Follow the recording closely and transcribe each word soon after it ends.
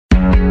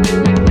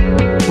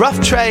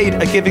Rough Trade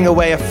are giving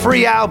away a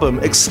free album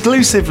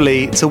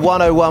exclusively to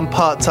 101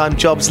 Part-Time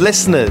Jobs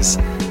listeners.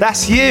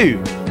 That's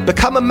you.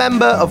 Become a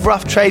member of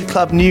Rough Trade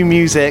Club New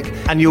Music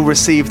and you'll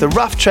receive the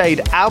Rough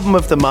Trade Album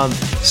of the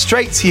Month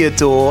straight to your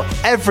door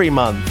every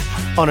month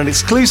on an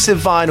exclusive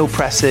vinyl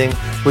pressing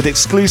with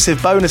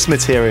exclusive bonus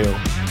material.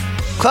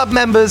 Club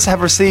members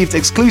have received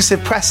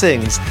exclusive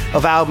pressings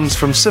of albums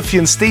from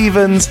Sufjan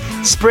Stevens,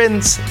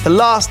 Sprint, The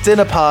Last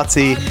Dinner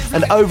Party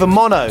and Over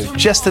Mono,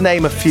 just to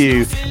name a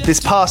few, this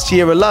past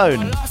year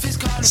alone.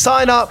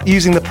 Sign up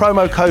using the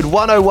promo code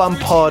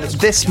 101POD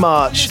this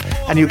March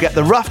and you'll get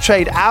the Rough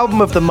Trade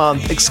Album of the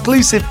Month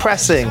exclusive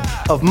pressing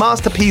of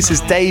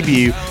Masterpiece's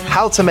debut,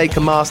 How to Make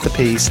a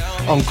Masterpiece,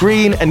 on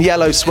green and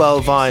yellow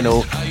swirl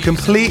vinyl,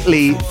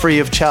 completely free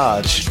of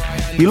charge.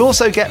 You'll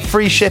also get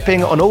free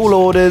shipping on all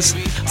orders,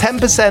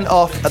 10%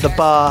 off at the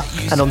bar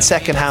and on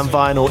secondhand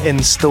vinyl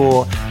in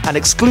store, and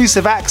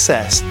exclusive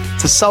access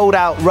to sold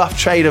out Rough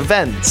Trade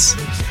events.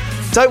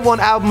 Don't want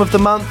Album of the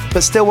Month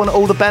but still want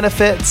all the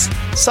benefits?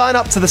 Sign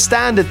up to the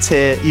standard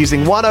tier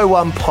using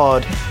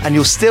 101POD and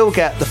you'll still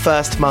get the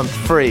first month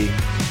free.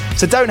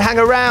 So don't hang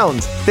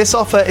around. This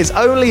offer is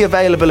only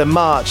available in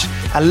March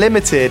and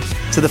limited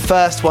to the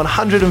first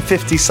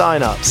 150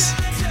 sign-ups.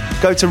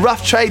 Go to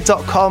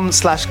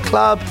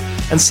roughtrade.com/club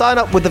and sign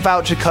up with the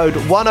voucher code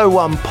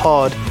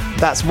 101POD,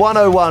 that's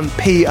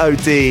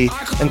 101POD,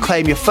 and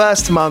claim your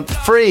first month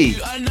free.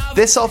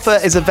 This offer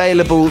is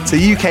available to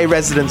UK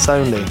residents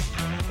only.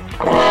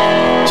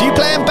 Do you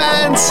play in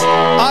bands?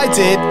 I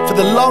did for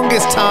the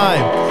longest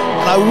time.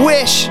 And I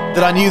wish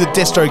that I knew that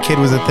DistroKid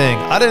was a thing.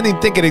 I don't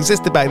even think it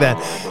existed back then.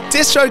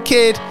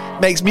 DistroKid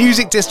makes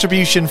music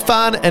distribution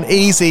fun and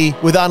easy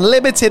with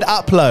unlimited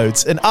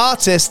uploads, and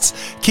artists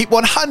keep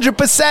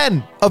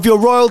 100% of your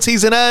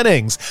royalties and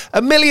earnings.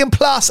 1 million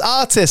plus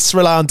artists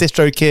rely on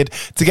DistroKid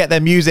to get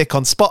their music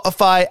on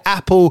Spotify,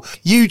 Apple,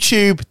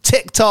 YouTube,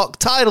 TikTok,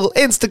 Tidal,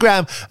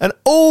 Instagram, and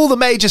all the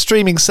major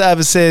streaming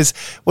services.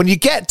 When you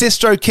get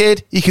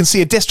DistroKid, you can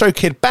see a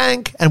DistroKid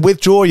bank and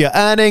withdraw your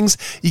earnings.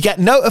 You get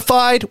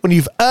notified when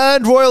you've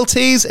earned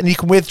royalties and you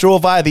can withdraw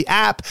via the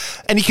app.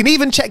 And you can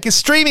even check your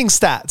streaming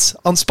stats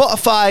on Spotify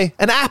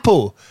and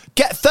Apple.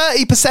 Get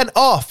 30%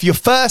 off your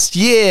first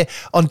year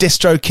on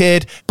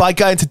DistroKid by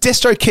going to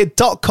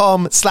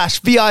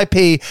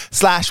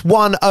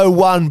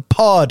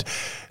distrokid.com/VIP/101pod.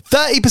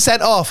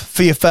 30% off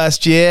for your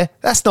first year.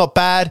 That's not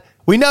bad.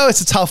 We know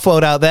it's a tough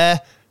world out there.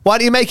 Why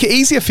don't you make it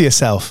easier for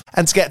yourself?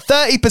 And to get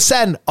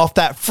 30% off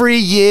that free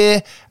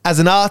year as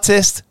an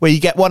artist, where you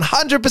get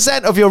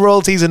 100% of your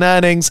royalties and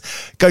earnings,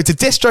 go to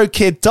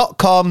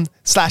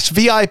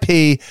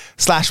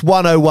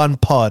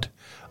distrokid.com/VIP/101pod.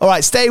 All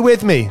right, stay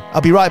with me.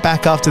 I'll be right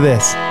back after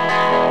this.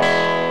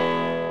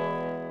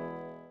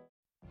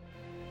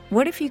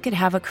 What if you could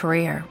have a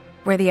career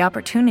where the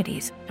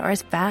opportunities are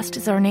as vast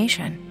as our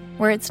nation,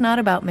 where it's not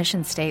about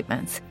mission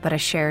statements, but a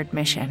shared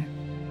mission?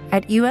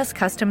 At U.S.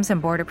 Customs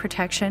and Border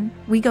Protection,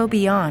 we go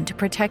beyond to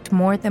protect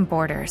more than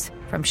borders.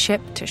 From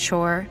ship to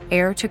shore,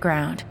 air to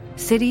ground,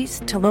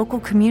 cities to local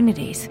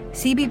communities,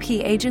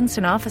 CBP agents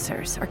and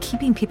officers are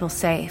keeping people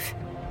safe.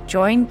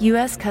 Join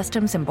U.S.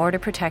 Customs and Border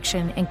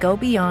Protection and go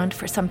beyond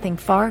for something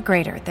far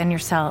greater than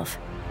yourself.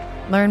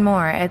 Learn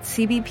more at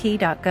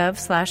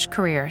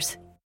cbp.gov/careers.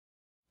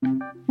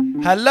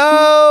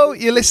 Hello,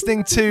 you're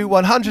listening to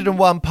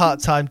 101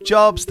 Part-Time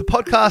Jobs, the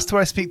podcast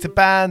where I speak to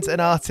bands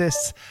and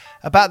artists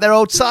about their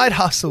old side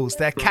hustles,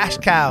 their cash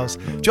cows,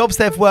 jobs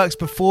they've worked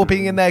before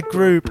being in their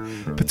group,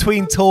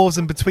 between tours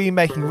and between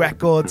making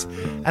records.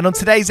 And on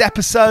today's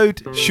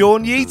episode,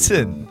 Sean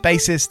Yeaton,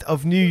 bassist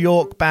of New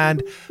York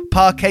band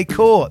Parquet.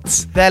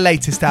 Their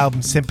latest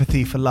album,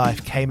 Sympathy for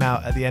Life, came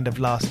out at the end of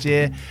last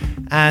year.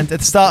 And at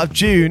the start of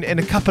June, in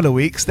a couple of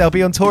weeks, they'll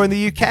be on tour in the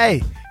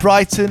UK.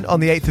 Brighton on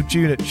the 8th of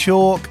June at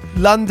Chalk,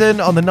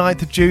 London on the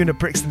 9th of June at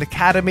Brixton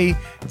Academy,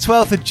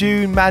 12th of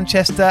June,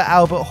 Manchester,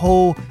 Albert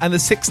Hall, and the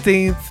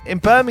 16th in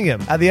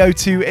Birmingham at the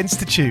O2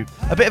 Institute.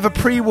 A bit of a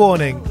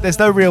pre-warning, there's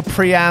no real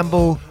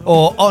preamble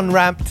or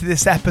on-ramp to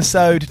this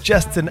episode,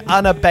 just an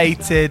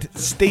unabated,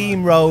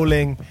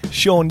 steamrolling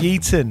Sean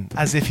Yeaton,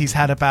 as if he's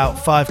had about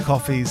 5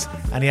 coffees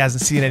and he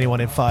hasn't seen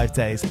anyone in 5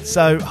 days.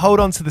 So hold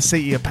on to the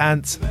seat of your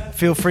pants,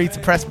 feel free to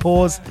press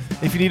pause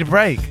if you need a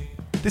break.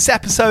 This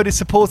episode is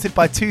supported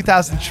by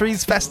 2000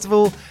 Trees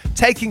Festival,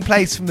 taking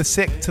place from the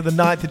 6th to the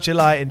 9th of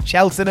July in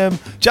Cheltenham,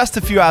 just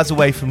a few hours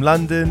away from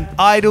London.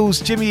 Idols,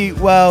 Jimmy Eat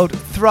World,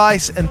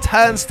 Thrice and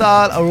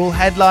Turnstile are all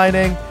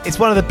headlining. It's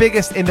one of the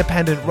biggest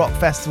independent rock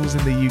festivals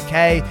in the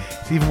UK.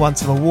 It's even won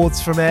some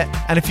awards from it.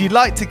 And if you'd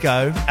like to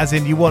go, as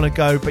in you want to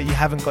go but you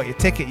haven't got your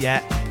ticket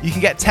yet, you can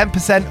get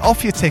 10%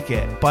 off your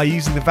ticket by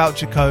using the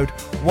voucher code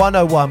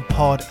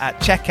 101pod at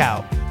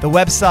checkout. The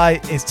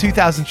website is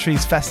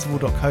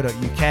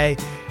 2000treesfestival.co.uk,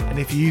 and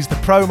if you use the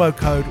promo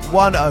code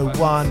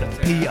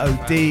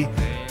 101POD,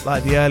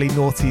 like the early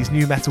noughties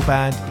new metal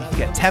band, you can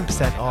get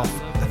 10% off.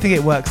 I think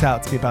it works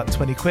out to be about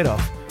 20 quid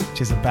off,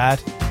 which isn't bad.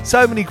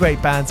 So many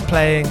great bands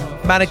playing: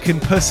 Mannequin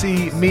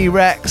Pussy, Me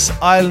Rex,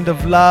 Island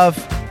of Love,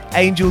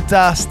 Angel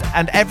Dust,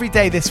 And every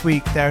day this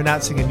week, they're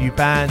announcing a new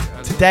band.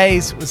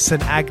 Today's was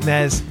St.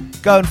 Agnes.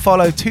 Go and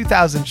follow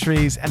 2000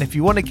 Trees. And if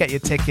you want to get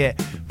your ticket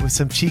with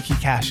some cheeky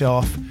cash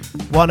off,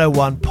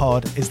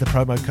 101pod is the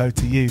promo code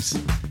to use.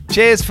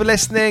 Cheers for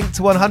listening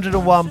to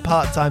 101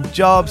 Part-Time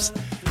Jobs.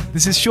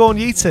 This is Sean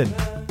Yeaton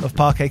of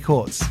Parquet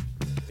Courts.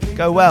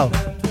 Go well.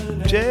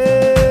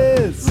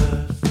 Cheers.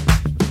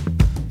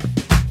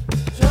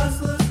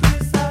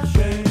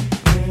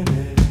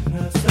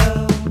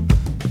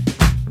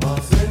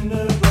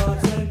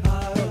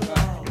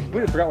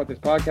 I forgot what this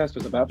podcast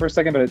was about for a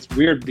second, but it's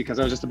weird because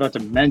I was just about to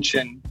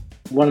mention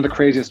one of the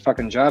craziest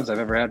fucking jobs I've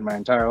ever had in my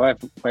entire life,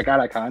 like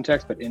out of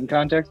context, but in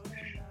context.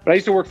 But I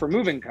used to work for a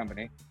moving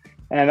company,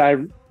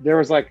 and there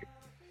was like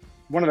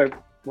one of the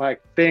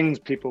like things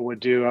people would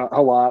do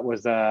a lot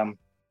was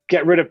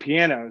get rid of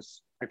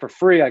pianos like for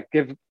free, like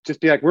just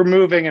be like, we're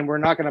moving and we're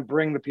not going to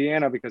bring the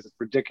piano because it's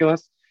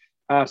ridiculous.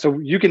 So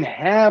you can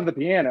have the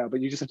piano,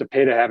 but you just have to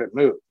pay to have it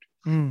moved,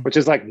 which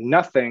is like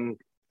nothing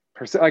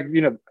percent. Like,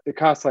 you know, it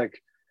costs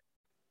like,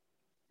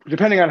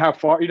 depending on how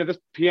far, you know, this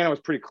piano was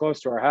pretty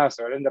close to our house.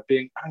 So it ended up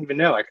being, I don't even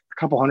know, like a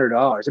couple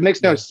 $100. It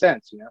makes no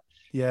sense, you know?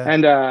 Yeah.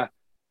 And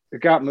it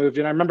got moved.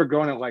 And I remember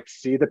going to like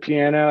see the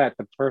piano at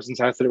the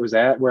person's house that it was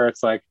at, where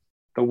it's like,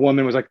 the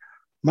woman was like,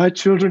 my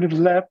children have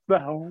left the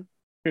home.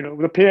 You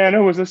know, the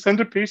piano was the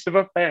centerpiece of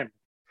a family.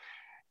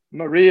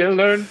 Maria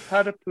learned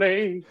how to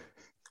play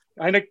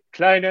eine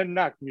kleine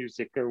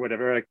Nachtmusik or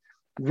whatever. Like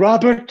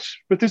Robert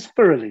with his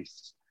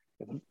furlies.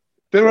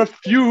 There are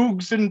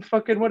fugues and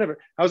fucking whatever.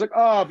 I was like,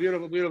 oh,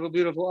 beautiful, beautiful,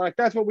 beautiful. Like,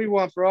 that's what we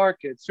want for our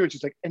kids too. And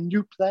she's like, and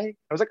you play?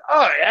 I was like,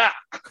 oh yeah,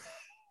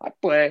 I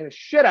play the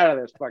shit out of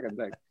this fucking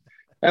thing.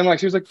 And like,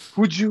 she was like,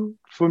 would you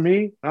for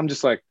me? And I'm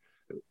just like,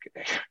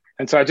 okay.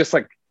 And so I just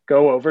like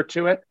go over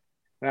to it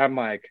and I'm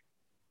like,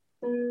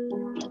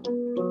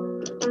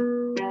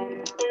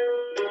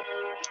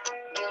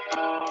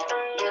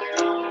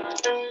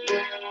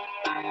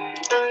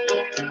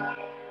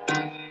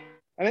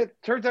 and it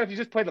turns out if you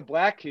just play the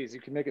black keys,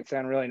 you can make it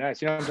sound really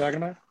nice. You know what I'm talking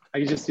about? I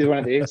can just do one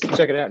of these.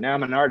 Check it out. Now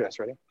I'm an artist.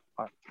 Ready?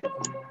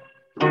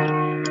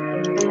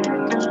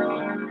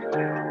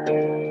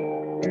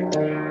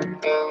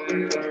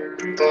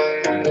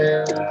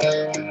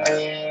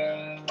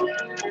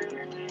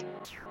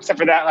 Except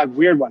for that like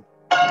weird one.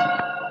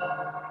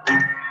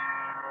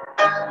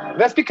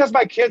 That's because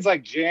my kids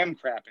like jam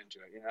crap into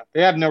it, you know?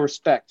 They have no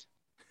respect.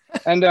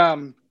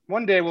 And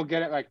one day we'll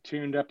get it like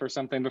tuned up or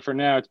something, but for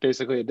now it's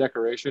basically a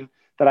decoration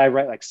that I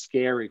write like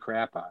scary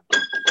crap on.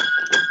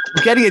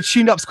 Getting it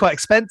tuned up is quite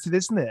expensive,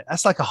 isn't it?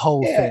 That's like a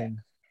whole thing.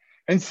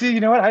 And see, you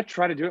know what? I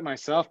try to do it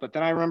myself, but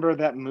then I remember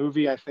that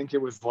movie. I think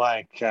it was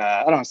like,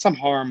 I don't know, some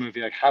horror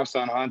movie, like House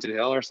on Haunted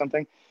Hill or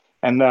something.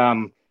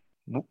 And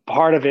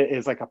part of it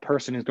is like a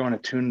person who's going to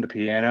tune the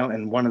piano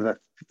and one of the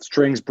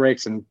strings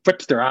breaks and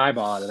flips their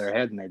eyeball out of their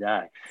head and they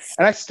die.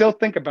 And I still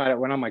think about it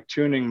when I'm like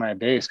tuning my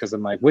bass because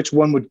I'm like, which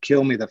one would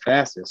kill me the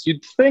fastest?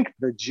 You'd think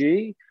the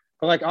G,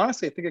 but like,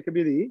 honestly, I think it could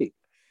be the E.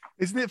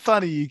 Isn't it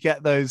funny you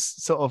get those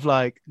sort of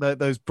like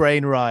those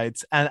brain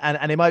rides and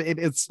it might, it's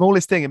the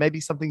smallest thing. It may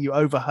be something you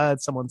overheard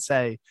someone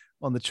say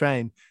on the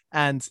train.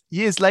 And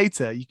years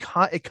later, you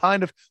can't, it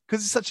kind of,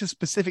 because it's such a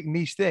specific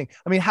niche thing.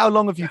 I mean, how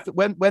long have you,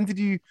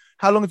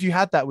 how long have you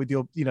had that with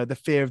your, you know, the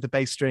fear of the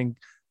bass string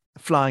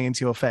flying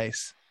into your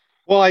face?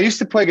 Well, I used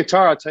to play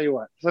guitar. I'll tell you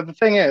what. So the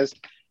thing is,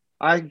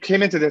 I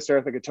came into this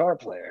as a guitar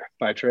player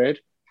by trade.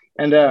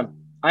 And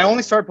I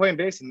only started playing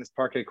bass in this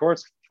Parquet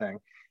Courts thing.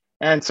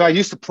 And so I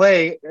used to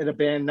play in a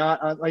band,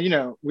 not, you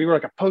know, we were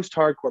like a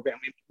post-hardcore band.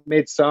 We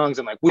made songs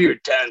in like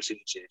weird times and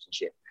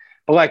shit.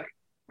 But like,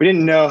 we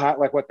didn't know how,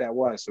 like what that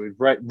was. So we'd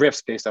write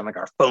riffs based on like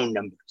our phone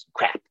numbers and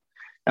crap.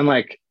 And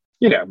like,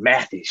 you know,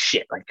 mathy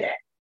shit like that.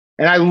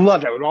 And I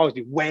loved it. I would always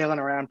be wailing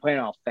around playing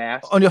all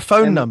fast. On your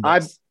phone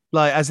numbers?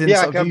 Like as in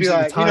yeah, sort of I'd be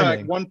like, you know, like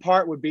timing. one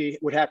part would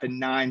happen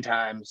 9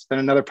 times, then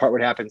another part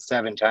would happen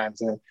 7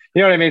 times. And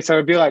you know what I mean? So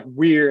it'd be like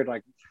weird,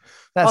 like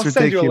that's I'll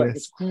ridiculous. send you a link.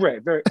 It's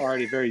great,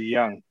 very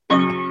young.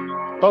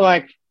 But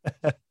like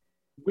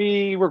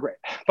we were great.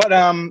 But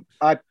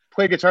I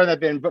played guitar in that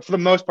band, but for the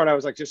most part I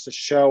was like just a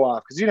show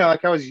off. Cause you know,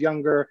 like I was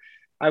younger,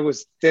 I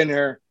was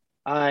thinner.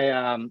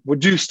 I would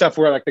do stuff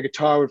where like the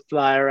guitar would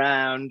fly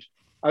around.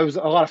 I was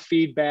a lot of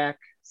feedback.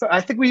 So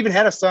I think we even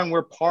had a song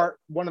where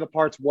one of the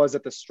parts was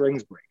that the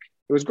strings break.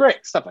 It was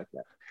great, stuff like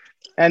that.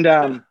 And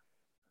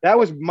that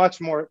was much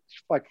more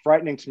like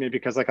frightening to me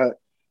because like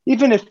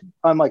even if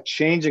I'm like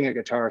changing a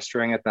guitar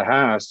string at the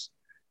house,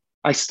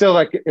 I still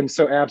like am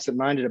so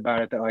absent-minded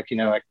about it that like, you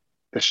know, like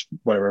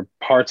whatever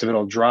parts of it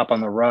will drop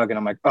on the rug and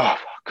I'm like, oh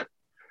fuck,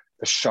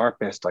 the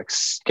sharpest, like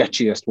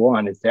sketchiest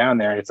one is down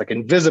there and it's like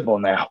invisible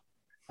now.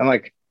 I'm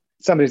like,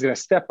 somebody's gonna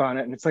step on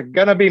it and it's like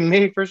gonna be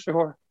me for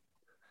sure.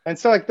 And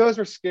so like those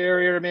were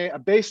scarier to me. A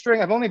bass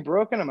string, I've only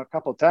broken them a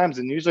couple of times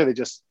and usually they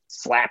just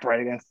slap right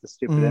against the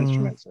stupid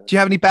instruments. Do you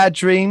have any bad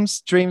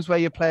dreams where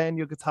you're playing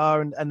your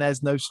guitar and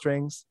there's no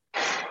strings?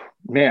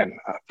 Man,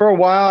 for a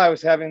while I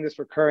was having this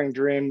recurring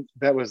dream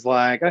that was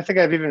like, I think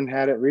I've even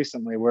had it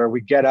recently, where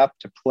we get up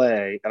to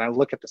play and I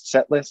look at the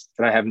set list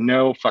and I have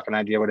no fucking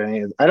idea what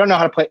any of, I don't know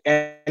how to play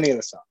any of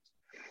the songs.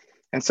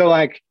 And so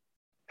like,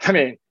 I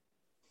mean,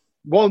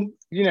 well,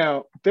 you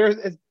know,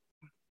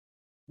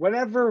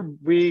 whenever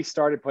we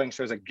started playing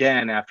shows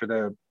again after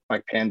the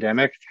like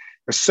pandemic,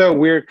 it was so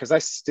weird because I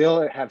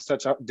still have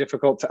such a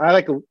difficult, I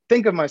like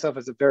think of myself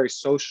as a very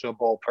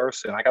sociable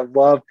person. Like I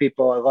love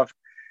people. I love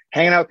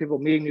hanging out with people,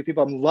 meeting new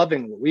people. I'm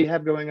loving what we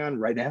have going on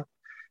right now.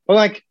 But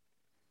like,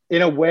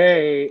 in a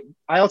way,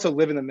 I also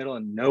live in the middle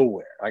of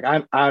nowhere. Like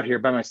I'm out here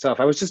by myself.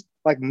 I was just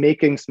like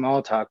making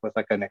small talk with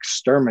like an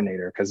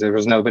exterminator because there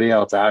was nobody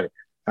else out here.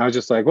 I was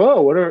just like,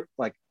 whoa, what are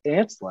like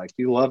ants like?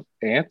 Do you love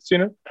ants, you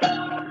know?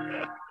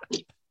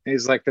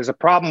 He's like, there's a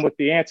problem with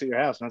the ants at your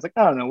house. And I was like,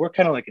 I don't know. We're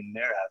kind of like in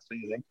their house. What do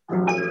you think?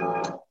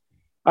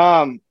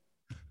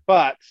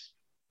 But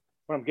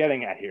what I'm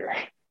getting at here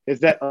is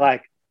that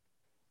like,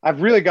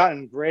 I've really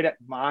gotten great at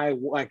my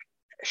like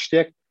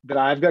shtick that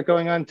I've got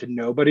going on to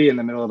nobody in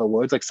the middle of the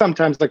woods. Like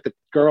sometimes like the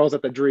girls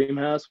at the dream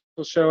house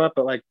will show up,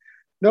 but like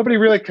nobody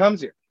really comes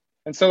here.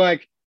 And so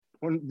like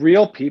when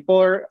real people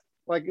are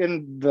like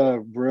in the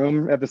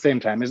room at the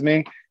same time as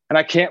me, and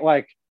I can't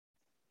like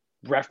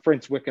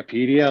reference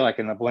Wikipedia like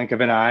in the blink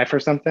of an eye for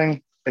something,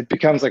 it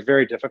becomes like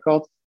very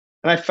difficult.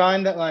 And I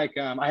find that like,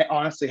 I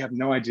honestly have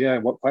no idea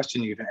what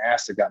question you even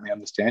asked that got me on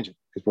this tangent,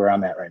 is where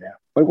I'm at right now.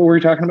 What were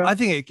you talking about? I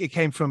think it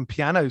came from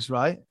pianos,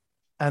 right?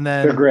 And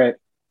then they're great.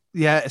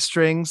 Yeah,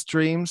 strings,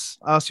 dreams.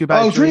 I asked you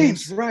about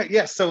dreams. Right.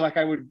 Yes. Yeah. So like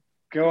I would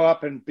go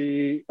up and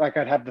be like,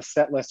 I'd have the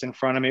set list in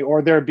front of me,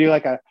 or there'd be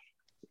like a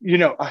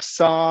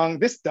song.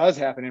 This does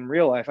happen in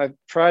real life. I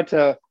try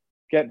to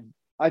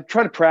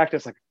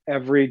practice like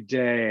every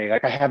day.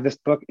 Like I have this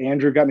book,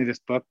 Andrew got me this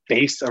book,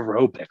 Bass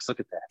Aerobics. Look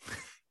at that.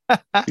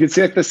 You can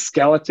see like the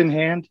skeleton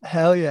hand.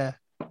 Hell yeah.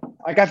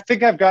 Like I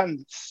think I've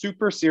gotten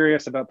super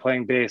serious about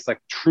playing bass, like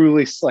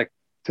truly like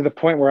to the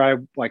point where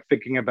I'm like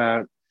thinking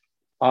about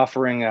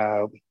offering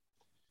a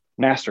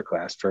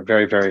masterclass for a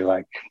very, very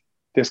like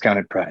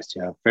discounted price,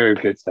 you know, very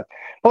good stuff.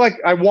 But like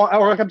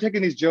I'm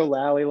taking these Joe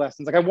Lally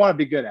lessons. Like I want to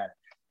be good at it,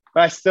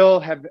 but I still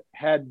have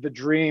had the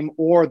dream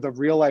or the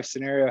real life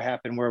scenario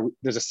happen where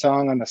there's a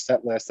song on the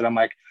set list that I'm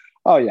like,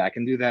 oh yeah, I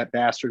can do that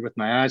bastard with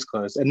my eyes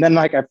closed. And then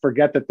like, I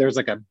forget that there's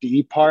like a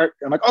B part.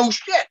 I'm like, oh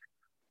shit,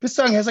 this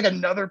song has like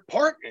another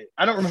part.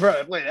 I don't remember how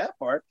to play that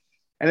part.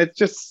 And it's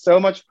just so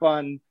much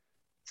fun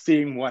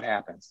seeing what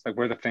happens, like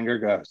where the finger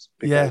goes.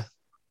 Yeah.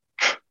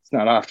 It's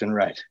not often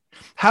right.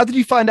 How did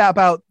you find out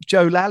about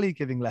Joe Lally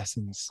giving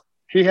lessons?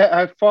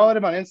 I followed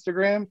him on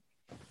Instagram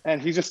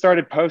and he just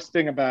started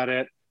posting about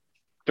it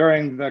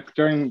during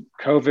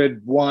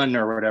COVID-1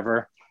 or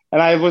whatever. And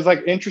I was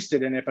like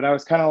interested in it, but I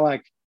was kind of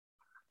like,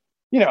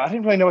 you know, I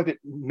didn't really know what it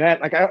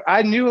meant. Like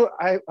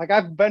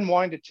I've been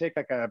wanting to take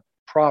like a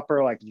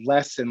proper like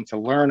lesson to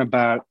learn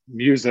about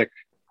music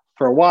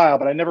for a while,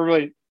 but I never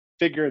really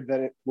figured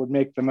that it would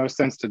make the most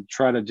sense to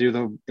try to do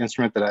the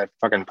instrument that I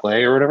fucking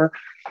play or whatever.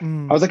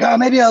 I was like, oh,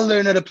 maybe I'll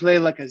learn how to play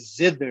like a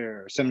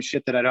zither or some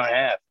shit that I don't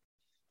have.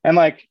 And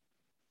like,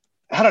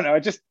 I don't know,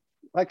 it just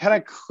like kind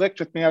of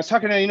clicked with me. I was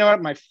talking to, you know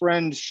what, my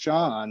friend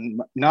Sean,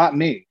 not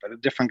me, but a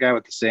different guy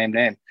with the same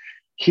name.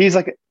 He's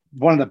like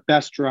one of the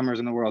best drummers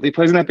in the world. He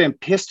plays in that band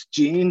Pissed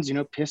Jeans, you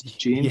know, Pissed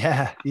Jeans.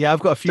 Yeah.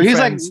 I've got a few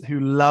friends who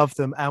love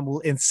them and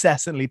will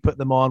incessantly put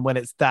them on when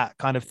it's that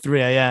kind of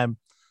 3 a.m.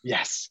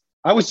 Yes.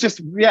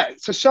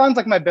 So Sean's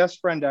like my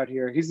best friend out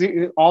here.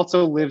 He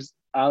also lives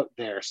out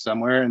there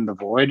somewhere in the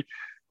void,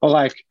 but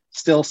like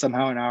still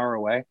somehow an hour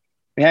away.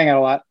 We hang out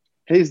a lot.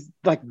 He's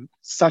like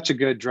such a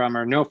good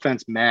drummer. No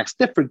offense, Max.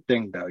 Different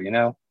thing though, you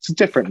know? It's a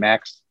different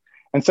Max.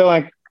 And so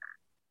like,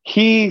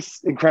 he's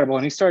incredible.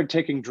 And he started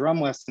taking drum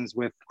lessons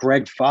with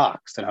Greg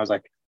Fox. And I was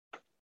like,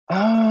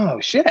 oh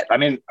shit. I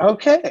mean,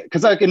 okay.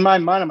 Because like in my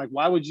mind, I'm like,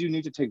 why would you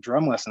need to take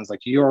drum lessons?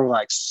 Like you're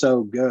like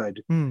so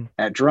good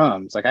at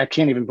drums. Like I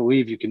can't even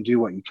believe you can do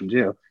what you can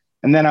do.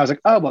 And then I was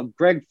like, oh, well,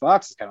 Greg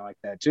Fox is kind of like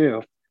that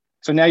too.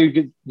 So now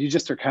you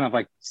just are kind of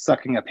like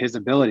sucking up his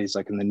abilities,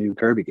 like in the new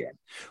Kirby game.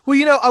 Well,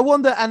 you know, I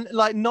wonder, and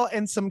like not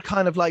in some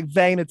kind of like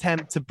vain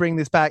attempt to bring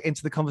this back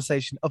into the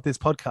conversation of this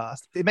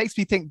podcast. It makes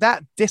me think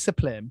that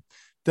discipline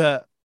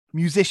that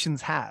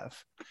musicians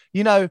have,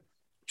 you know,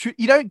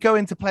 you don't go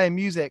into playing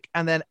music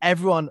and then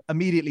everyone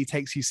immediately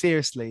takes you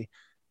seriously.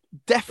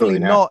 Definitely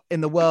not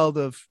in the world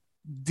of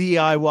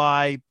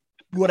DIY,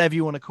 whatever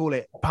you want to call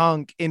it,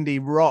 punk, indie,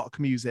 rock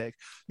music.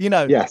 You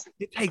know,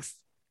 It takes,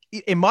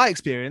 in my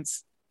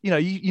experience, you know,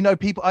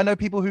 I know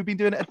people who've been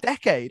doing it a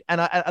decade,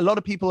 and a lot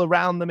of people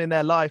around them in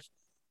their life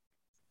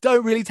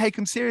don't really take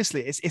them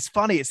seriously. It's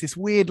funny. It's this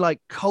weird, like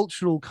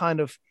cultural kind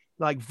of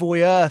like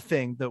voyeur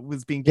thing that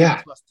was being given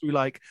to us through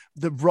like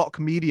the rock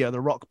media, the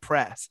rock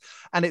press.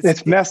 And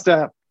it's messed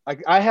up.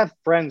 Like I have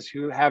friends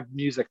who have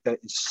music that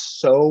is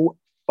so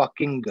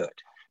fucking good,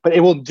 but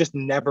it will just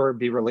never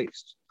be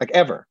released, like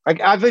ever.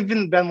 Like I've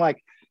even been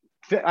like,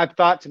 I've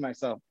thought to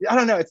myself, I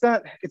don't know.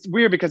 It's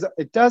weird because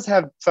it does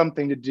have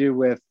something to do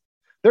with,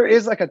 there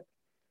is like a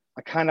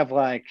kind of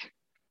like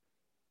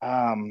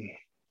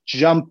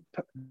jump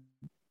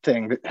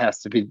thing that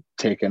has to be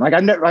taken. Like I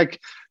never, like,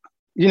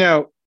 you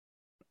know,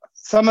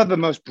 some of the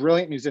most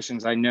brilliant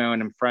musicians I know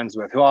and I'm friends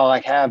with who all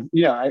like have,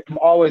 you know, I'm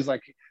always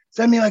like,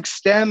 send me like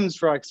stems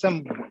for like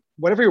some,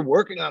 whatever you're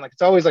working on. Like,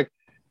 it's always like,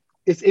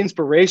 it's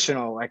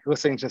inspirational, like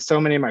listening to so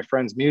many of my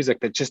friends' music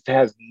that just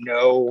has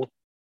no,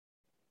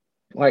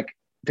 like,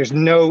 there's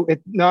no,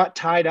 it's not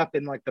tied up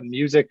in like the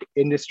music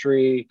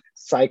industry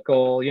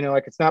cycle, you know,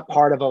 like it's not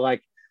part of a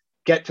like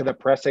get to the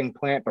pressing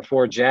plant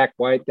before Jack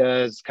White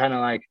does, kind of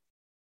like,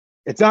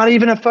 it's not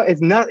even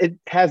it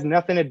has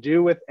nothing to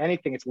do with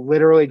anything. It's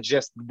literally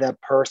just the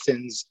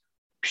person's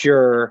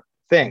pure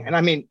thing. And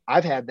I mean,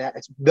 I've had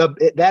that.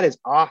 That is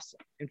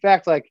awesome. In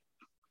fact, like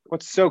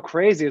what's so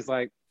crazy is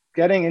like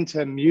getting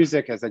into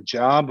music as a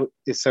job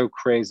is so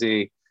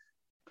crazy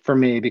for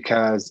me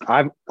because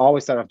I've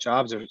always thought of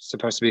jobs are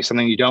supposed to be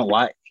something you don't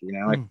like, you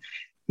know,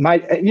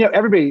 like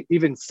everybody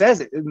even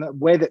says it in a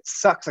way that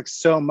sucks like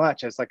so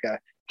much as like a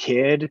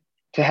kid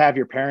to have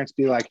your parents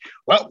be like,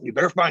 well, you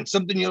better find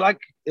something you like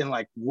and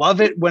like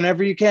love it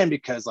whenever you can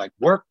because like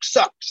work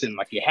sucks and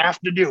like you have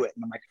to do it.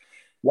 And I'm like,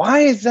 why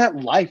is that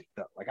life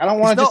though? Like, I don't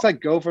want to just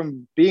like go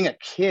from being a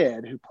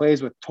kid who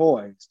plays with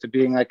toys to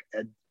being like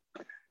a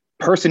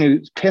person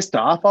who's pissed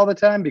off all the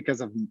time because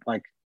of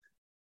like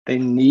they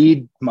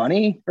need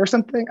money or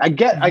something.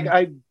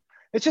 I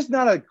it's just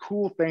not a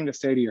cool thing to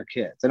say to your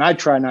kids. And I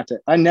try not to,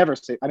 I never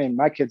say, I mean,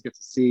 my kids get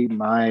to see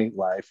my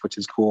life, which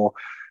is cool,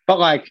 but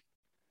like,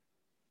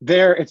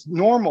 it's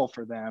normal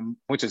for them,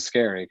 which is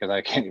scary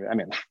because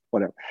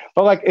whatever.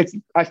 But like,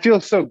 I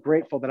feel so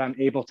grateful that I'm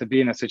able to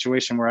be in a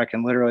situation where I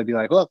can literally be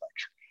like, look,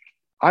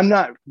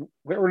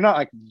 we're not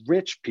like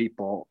rich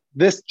people.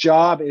 This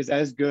job is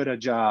as good a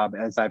job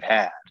as I've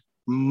had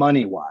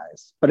money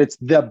wise, but it's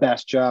the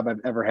best job I've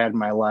ever had in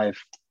my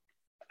life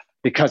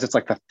because it's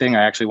like the thing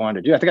I actually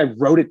wanted to do. I think I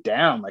wrote it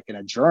down like in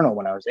a journal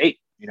when I was 8,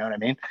 you know what I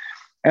mean?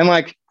 And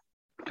like,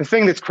 the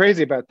thing that's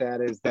crazy about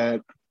that is that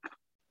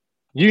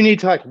you need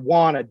to like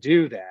want to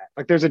do that.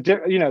 Like there's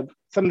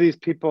some of these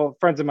people,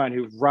 friends of mine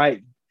who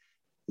write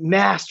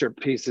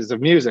masterpieces of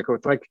music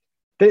with like,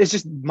 it's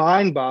just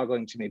mind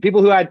boggling to me.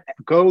 People who I'd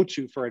go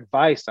to for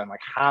advice on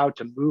like how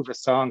to move a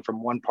song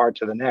from one part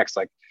to the next.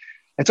 Like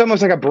it's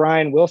almost like a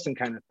Brian Wilson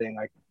kind of thing.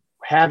 Like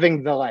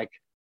having the like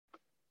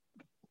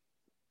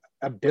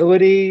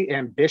ability,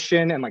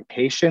 ambition, and like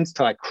patience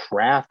to like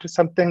craft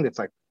something that's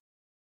like,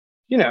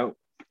 you know,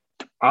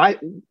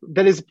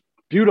 that is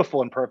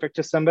beautiful and perfect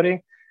to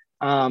somebody.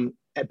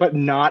 But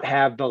not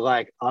have the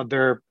like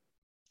other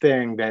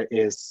thing that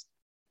is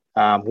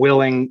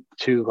willing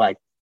to like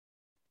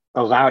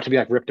allow it to be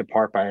like ripped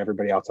apart by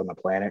everybody else on the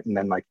planet and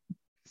then like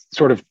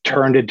sort of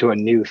turned into a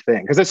new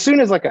thing. Because as soon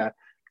as like a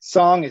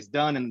song is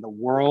done and the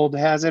world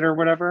has it or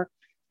whatever,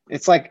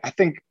 it's like, I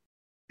think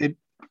it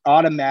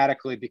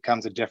automatically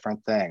becomes a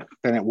different thing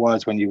than it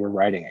was when you were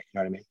writing it. You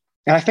know what I mean?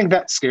 And I think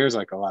that scares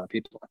like a lot of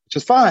people, which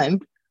is fine.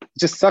 It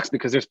just sucks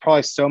because there's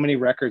probably so many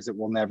records that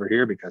we'll never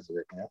hear because of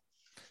it. You know?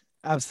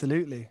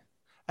 Absolutely.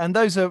 And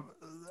those are,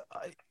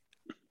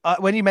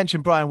 when you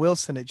mentioned Brian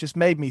Wilson, it just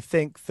made me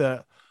think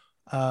that,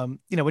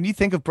 when you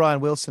think of Brian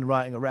Wilson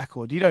writing a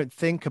record, you don't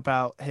think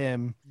about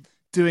him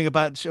doing a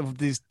bunch of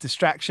these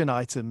distraction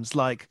items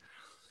like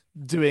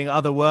doing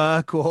other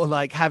work or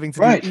like having to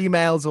do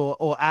emails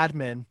or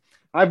admin.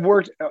 I've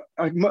worked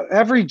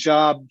every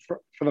job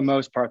for the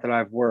most part that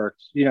I've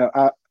worked,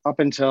 up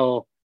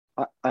until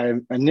I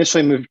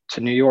initially moved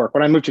to New York.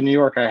 When I moved to New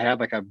York, I had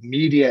like a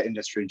media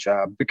industry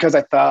job because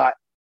I thought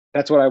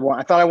that's what I want.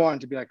 I thought I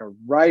wanted to be like a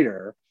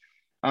writer.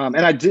 And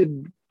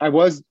I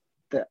was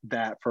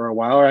that for a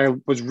while. I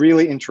was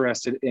really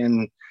interested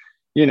in,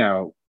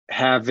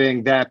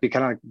 having that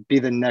be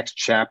the next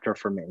chapter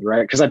for me.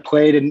 Right. Cause I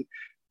played in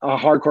a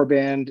hardcore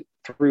band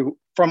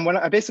from when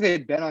I basically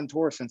had been on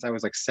tour since I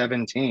was like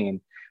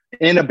 17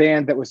 in a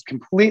band that was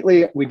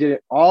we did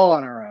it all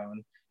on our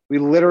own. We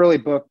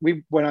literally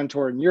we went on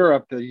tour in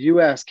Europe, the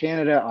US,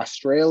 Canada,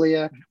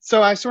 Australia.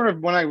 So I sort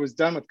of, when I was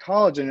done with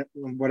college and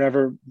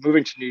whatever,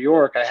 moving to New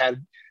York, I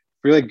had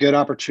really good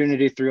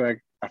opportunity through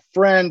like a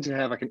friend to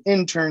have like an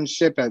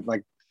internship at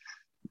like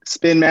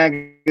Spin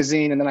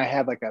magazine. And then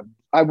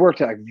I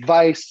worked at like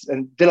Vice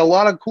and did a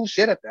lot of cool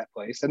shit at that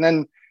place. And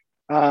then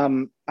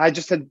I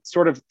just had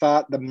sort of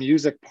thought the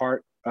music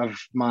part of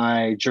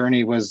my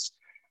journey was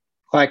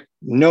like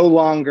no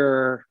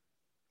longer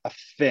a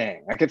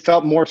thing. Like it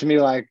felt more to me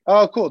like,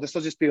 oh, cool. This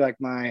will just be like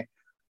my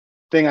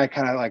thing. I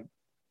kind of like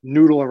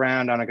noodle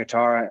around on a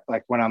guitar,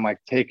 like when I'm like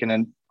taking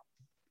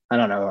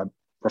a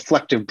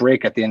reflective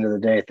break at the end of the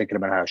day, thinking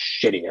about how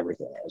shitty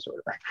everything is or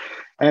whatever.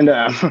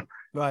 And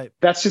right.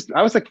 That's just,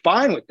 I was like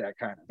fine with that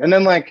kind of. And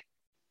then like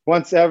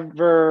once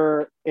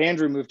ever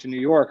Andrew moved to New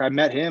York, I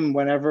met him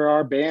whenever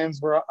our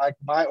bands were like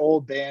my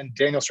old band,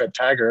 Daniel Stripe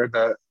Tiger,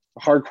 the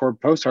hardcore,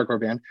 post-hardcore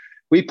band.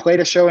 We played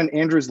a show in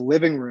Andrew's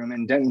living room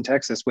in Denton,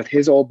 Texas with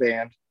his old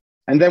band.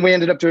 And then we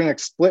ended up doing like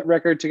split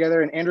record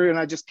together. And Andrew and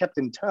I just kept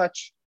in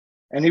touch.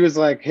 And he was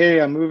like, hey,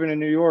 I'm moving to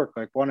New York.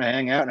 Like, want to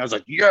hang out? And I was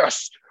like,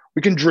 yes,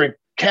 we can drink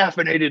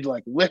caffeinated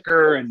like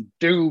liquor and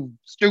do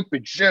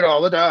stupid shit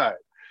all the time.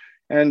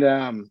 And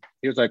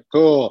he was like,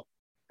 cool.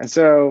 And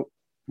so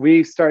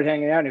we started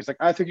hanging out, and he's like,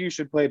 I think you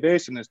should play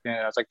bass in this band.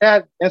 And I was like,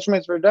 that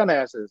instrument's for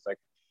dumbasses.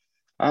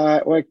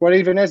 Like, what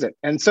even is it?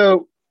 And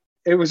so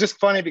it was just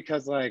funny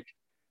because like,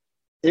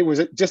 it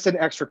was just an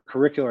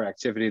extracurricular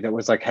activity that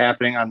was like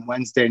happening on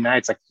Wednesday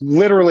nights, like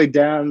literally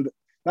down,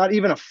 not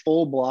even a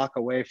full block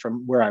away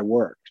from where I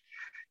worked.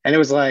 And it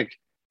was like,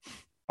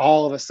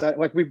 all of a sudden,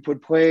 like we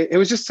would play, it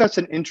was just such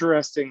an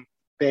interesting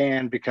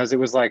band because it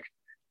was like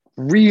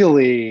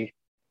really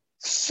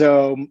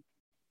so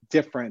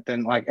different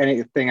than like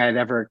anything I'd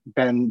ever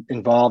been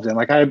involved in.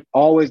 Like I've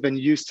always been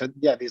used to,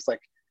 these like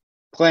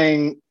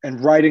playing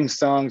and writing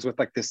songs with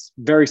like this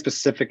very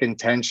specific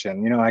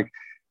intention, like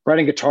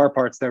writing guitar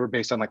parts that were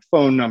based on like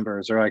phone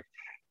numbers or like,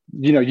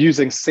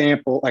 using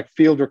like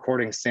field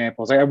recording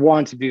samples. Like I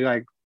wanted to be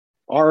like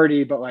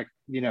arty, but like,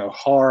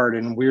 hard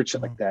and weird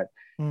shit like that.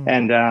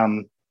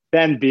 And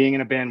then being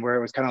in a band where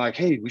it was kind of like,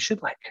 hey, we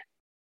should like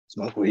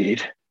smoke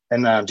weed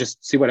and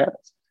just see what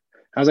happens.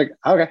 I was like,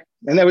 okay.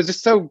 And that was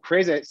just so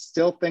crazy. I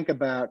still think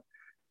about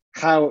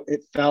how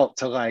it felt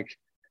to like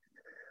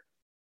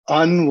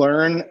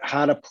unlearn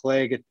how to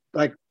play,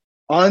 like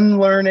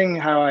unlearning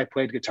how I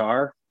played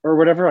guitar or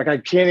whatever. Like I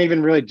can't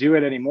even really do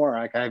it anymore.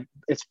 Like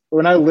it's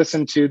when I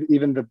listen to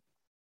even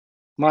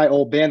my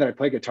old band that I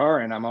play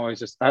guitar in,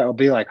 I'll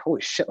be like,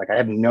 holy shit, like I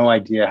have no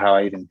idea how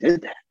I even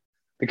did that.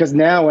 Because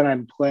now when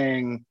I'm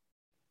playing,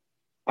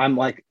 I'm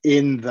like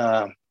in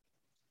the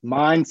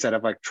mindset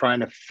of like trying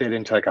to fit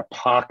into like a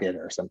pocket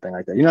or something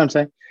like that. You know what I'm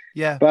saying?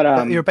 Yeah.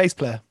 But you're a bass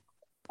player.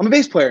 I'm a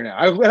bass player now.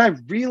 And I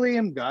really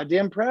am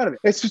goddamn proud of it.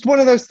 It's just one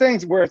of those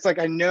things where it's like,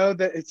 I know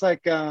that it's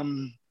like,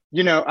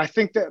 I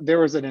think that there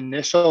was an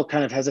initial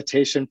kind of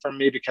hesitation from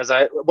me because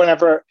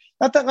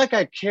not that like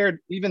I cared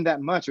even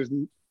that much. It was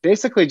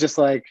basically just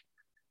like,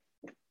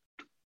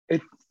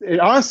 it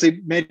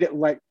honestly made it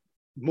like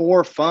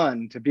more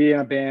fun to be in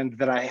a band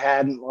that I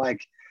hadn't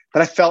like,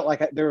 that I felt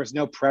like there was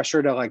no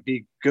pressure to like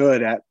be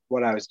good at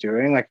what I was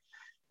doing. Like,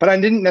 but I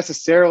didn't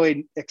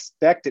necessarily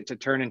expect it to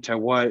turn into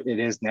what it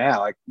is now.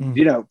 Like,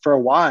 for a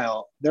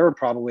while, there were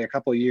probably a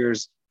couple of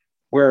years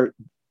where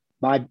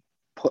my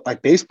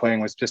like bass playing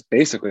was just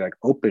basically like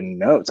open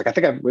notes. Like, I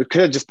think it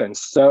could have just been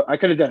I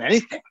could have done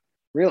anything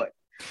really.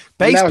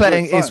 Bass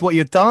playing really is what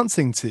you're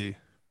dancing to.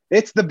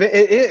 It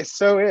is.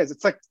 So is.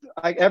 It's like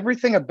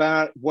everything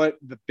about what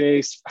the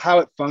bass, how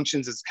it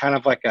functions is kind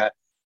of like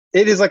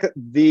it is like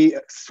the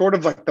sort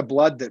of like the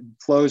blood that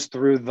flows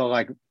through the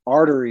like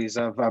arteries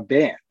of a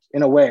band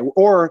in a way,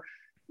 or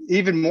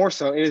even more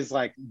so, it is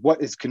like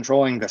what is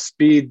controlling the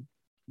speed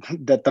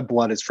that the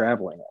blood is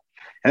traveling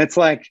at. And it's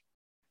like,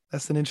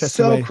 that's an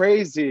interesting so way.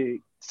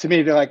 Crazy to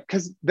me to like,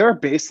 because there are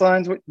bass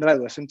lines that I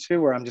listen to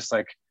where I'm just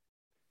like,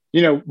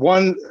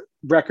 one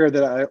record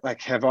that I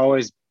like have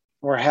always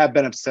or have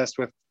been obsessed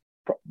with,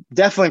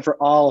 definitely for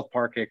all of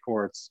Parquet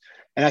chords,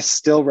 and I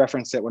still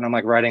reference it when I'm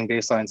like writing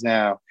bass lines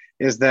now,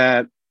 is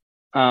that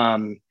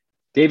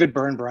David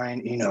Byrne,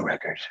 Brian Eno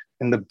record,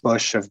 In the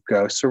Bush of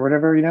Ghosts or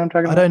whatever, you know what I'm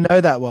talking about? I don't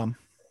know that one.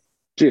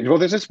 Dude, well,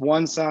 there's this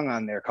one song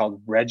on there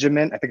called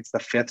Regiment. I think it's the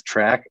 5th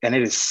track, and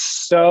it is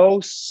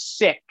so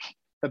sick.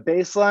 The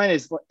bass line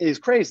is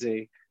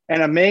crazy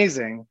and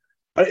amazing,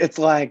 but it's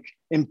like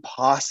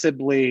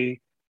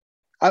impossibly.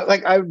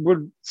 I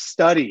would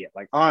study it,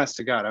 like honest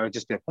to God, I would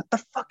just be like, what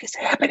the fuck is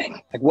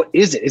happening? Like, what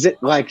is it? Is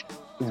it like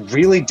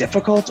really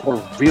difficult or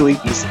really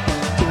easy?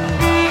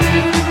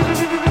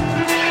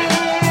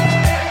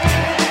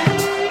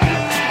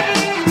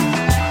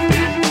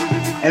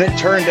 And it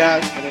turned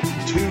out that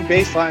it's 2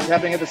 bass lines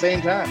happening at the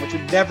same time, which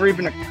had never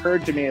even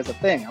occurred to me as a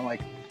thing. I'm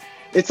like,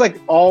 it's like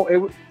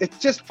it's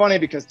just funny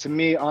because to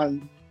me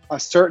on a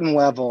certain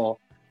level,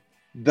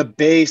 the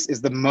bass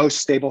is the most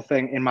stable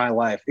thing in my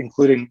life,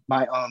 including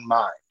my own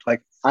mind.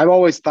 Like I've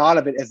always thought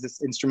of it as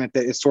this instrument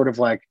that is sort of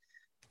like,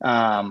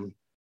 I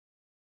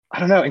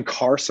don't know,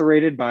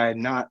 incarcerated by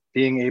not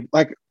being able,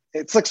 like,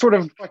 it's like sort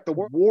of like the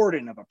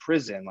warden of a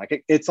prison.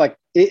 Like it's like,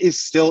 it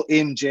is still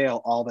in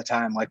jail all the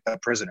time, like the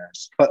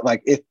prisoners, but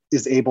like it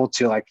is able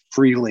to like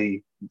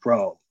freely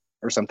roam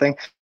or something.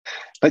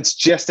 But it's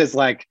just as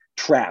like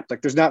trapped,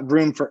 like there's not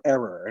room for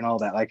error and all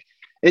that. Like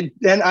it,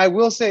 and I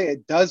will say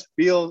it does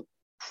feel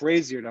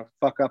crazier to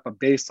fuck up a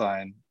bass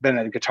line than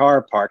a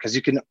guitar part, because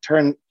you can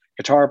turn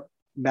guitar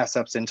mess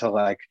ups into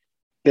like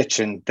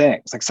bitchin'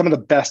 things. Like some of the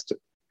best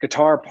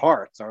guitar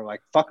parts are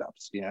like fuck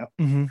ups,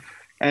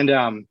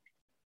 And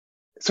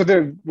so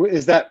there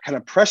is that kind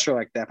of pressure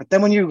like that. But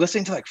then when you're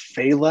listening to like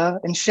Fela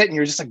and shit, and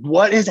you're just like,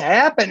 what is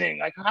happening?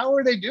 Like, how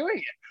are they doing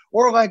it?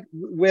 Or like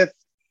with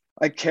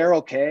like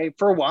Carol Kay,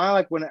 for a while,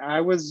 like when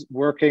I was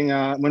working,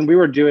 when we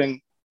were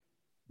doing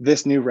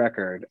this new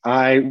record,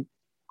 I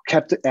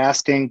kept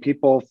asking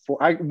people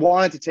I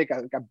wanted to take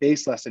a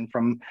bass lesson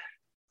from,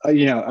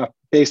 a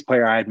bass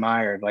player I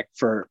admired,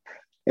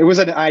 it was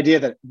an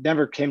idea that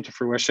never came to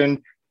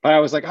fruition, but I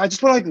was like, I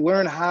just want to like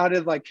learn how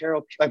to like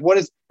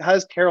how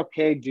does Carol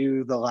Kay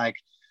do the like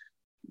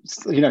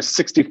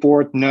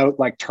 64th note,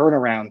 like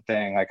turnaround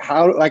thing. Like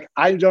how, like,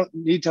 I don't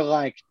need to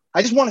like,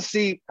 I just want to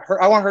see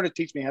her. I want her to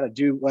teach me how to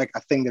do like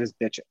a thing that is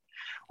bitching.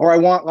 Or I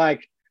want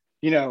like,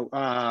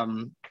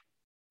 the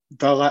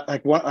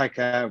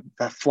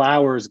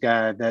Flowers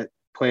guy that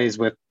plays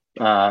with,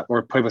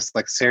 or played with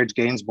like Serge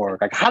Gainsbourg.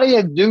 Like, how do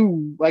you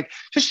do, like,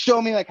 just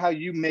show me like how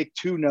you make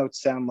two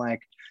notes sound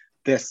like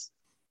this,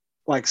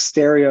 like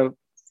stereo,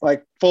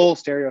 like full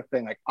stereo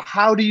thing. Like,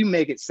 how do you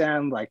make it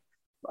sound like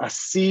a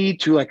C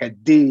to like a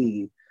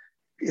D,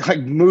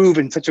 like move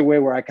in such a way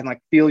where I can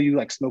like feel you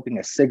like smoking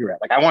a cigarette.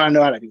 Like, I want to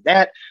know how to do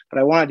that, but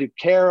I want to do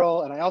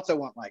Carol, and I also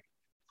want like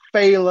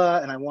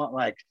Fela, and I want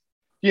like,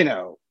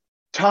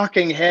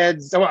 Talking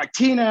Heads. I want like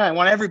Tina. I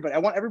want everybody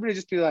to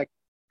just be like,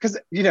 because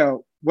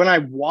when I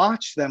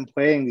watch them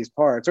playing these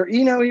parts, or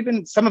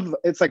even some of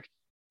it's like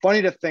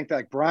funny to think that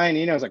like Brian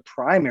Eno's like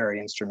primary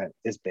instrument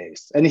is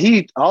bass, and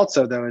he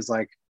also though is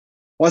like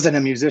wasn't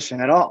a musician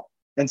at all,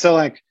 and so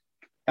like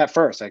at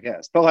first I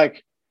guess, but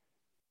like,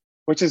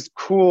 which is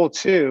cool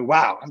too.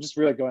 Wow, I'm just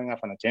really going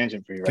off on a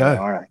tangent for you right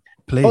now, aren't I?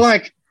 Please. But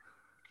like,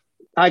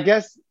 I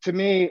guess to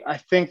me, I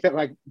think that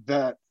like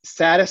the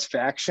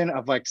satisfaction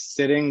of like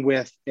sitting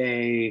with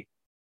a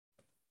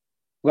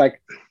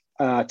like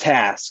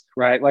task,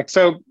 right? Like,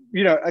 so,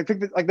 I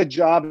think that like the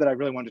job that I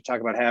really wanted to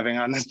talk about having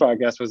on this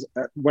podcast was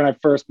when I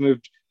first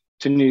moved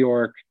to New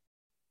York,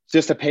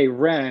 just to pay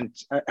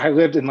rent. I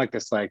lived in like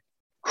this like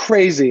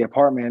crazy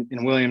apartment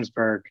in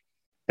Williamsburg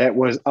that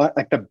was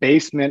like the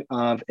basement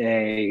of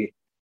a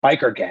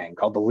biker gang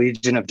called the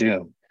Legion of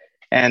Doom.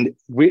 And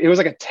it was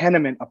like a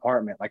tenement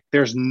apartment. Like,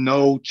 there's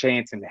no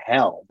chance in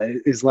hell that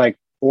it is like,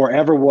 or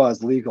ever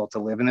was legal to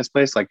live in this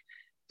place. Like,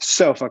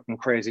 so fucking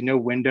crazy. No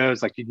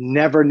windows. Like, you'd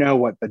never know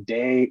what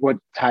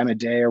time of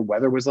day or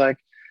weather was like.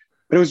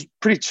 But it was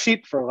pretty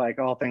cheap for like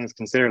all things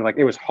considered. Like,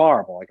 it was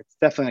horrible. Like, it's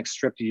definitely like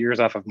stripped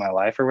years off of my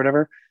life or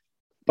whatever.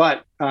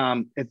 But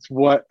it's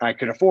what I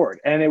could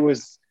afford. And it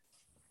was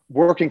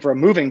working for a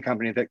moving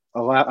company that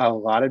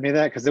allotted me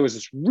that, because it was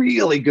just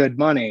really good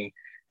money.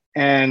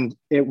 And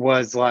it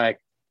was like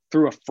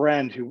through a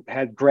friend who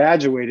had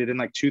graduated in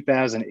like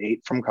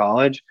 2008 from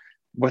college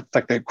with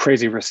like the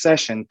crazy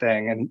recession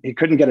thing. And he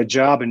couldn't get a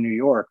job in New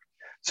York.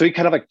 So he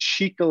kind of like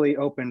cheekily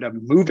opened a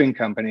moving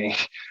company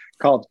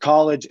called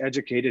College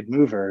Educated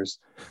Movers.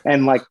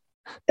 And like,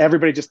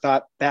 everybody just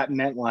thought that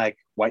meant like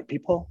white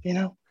people,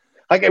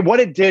 Like, what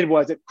it did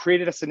was it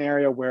created a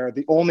scenario where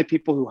the only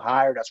people who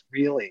hired us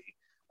really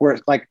were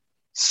like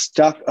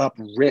stuck up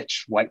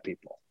rich white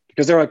people,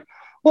 because they're like,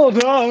 well,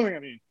 no, I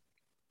mean,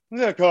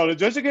 they're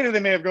college educated.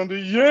 They may have gone to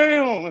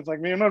Yale. It's like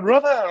me and my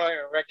brother.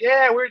 Like,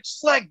 yeah, we're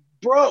just like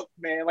broke,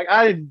 man. Like,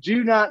 I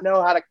do not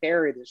know how to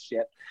carry this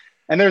shit.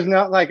 And there's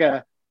not like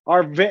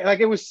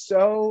it was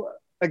so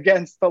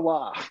against the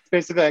law.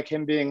 Basically, like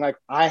him being like,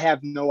 I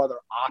have no other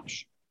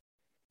option.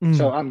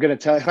 So I'm going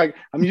to tell you, like,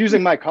 I'm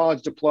using my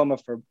college diploma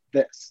for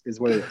this is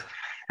what it is.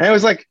 And it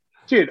was like,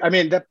 dude, I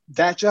mean,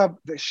 that job,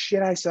 the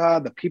shit I saw,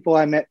 the people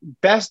I met,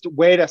 best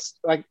way to,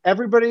 like,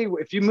 everybody,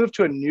 if you move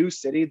to a new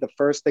city, the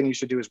first thing you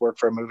should do is work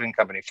for a moving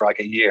company for like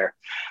a year.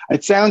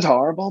 It sounds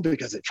horrible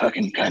because it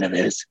fucking kind of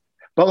is.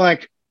 But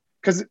like,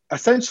 because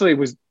essentially it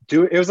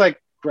was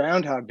like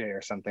Groundhog Day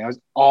or something. I was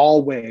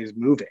always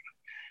moving.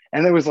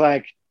 And it was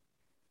like,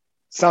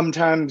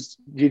 sometimes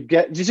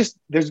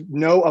there's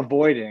no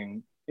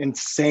avoiding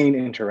insane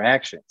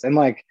interactions. And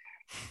like,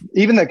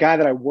 even the guy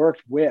that I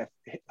worked with,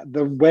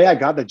 the way I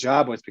got the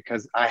job was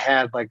because I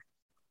had like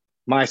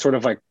my sort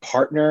of like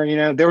partner,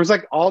 there was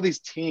like all these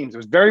teams. It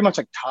was very much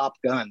like Top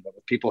Gun, but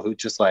with people who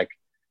just like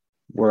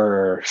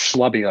were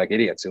schlubby like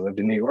idiots who lived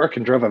in New York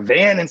and drove a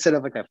van instead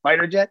of like a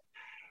fighter jet.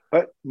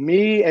 But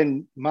me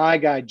and my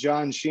guy,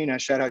 John Sheena,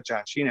 shout out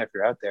John Sheena if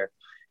you're out there,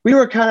 we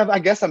were kind of, I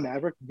guess, a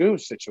Maverick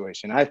Goose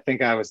situation. I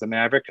think I was the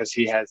Maverick because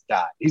he has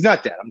died. He's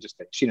not dead. I'm just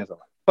kidding. Sheena's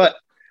alive. But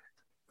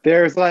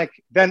there's like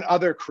then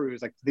other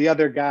crews, like the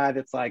other guy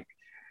that's like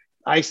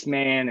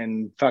Iceman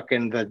and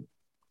fucking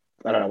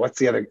I don't know, what's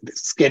the other,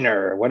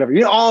 Skinner or whatever,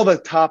 all the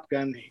Top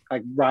Gun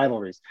like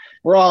rivalries.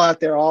 We're all out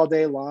there all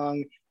day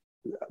long,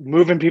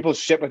 moving people's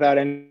shit without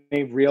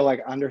any real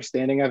like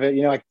understanding of it.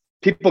 Like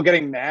people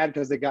getting mad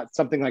because they got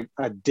something like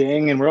a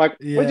ding, and we're like,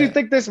 what do you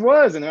think this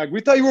was? And they're like,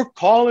 we thought you were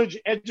college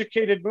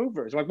educated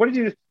movers. I'm like, what did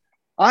you?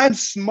 I'm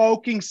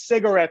smoking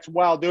cigarettes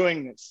while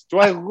doing this. Do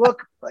I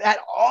look at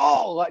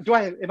all?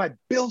 Am I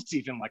built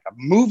even like a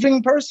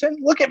moving person?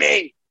 Look at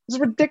me. This is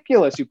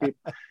ridiculous, you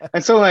people.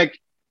 And so like,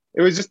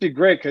 it would just be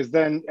great, because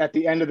then at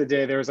the end of the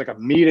day, there was like a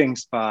meeting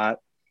spot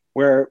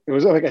where it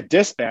was like a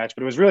dispatch,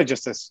 but it was really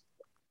just this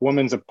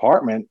woman's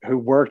apartment who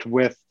worked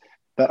with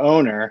the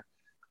owner.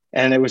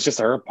 And it was just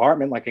her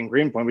apartment, like in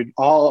Greenpoint.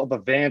 All the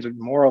vans would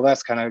more or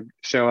less kind of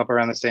show up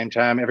around the same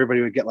time.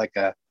 Everybody would get like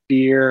a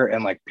beer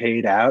and like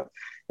paid out.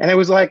 And it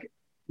was like,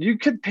 you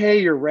could pay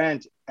your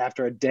rent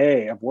after a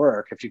day of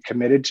work if you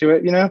committed to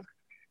it,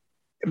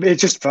 It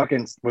just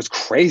fucking was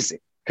crazy,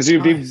 because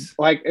you'd be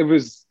like, it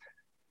was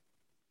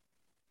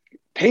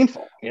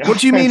painful. What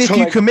do you mean if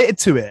you committed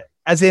to it?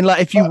 As in,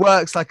 like, if you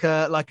worked like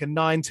a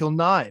 9 till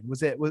 9,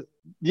 was it?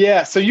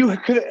 Yeah, so you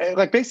could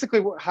like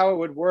basically how it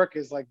would work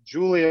is like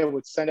Julia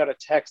would send out a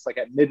text like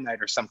at midnight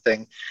or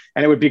something,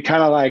 and it would be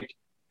kind of like,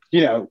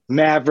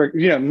 Maverick,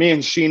 me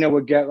and Sheena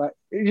would get like,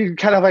 you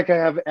kind of like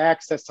have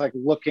access to like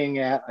looking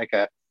at like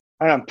I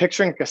don't know, I'm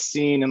picturing like a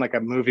scene in like a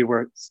movie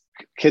where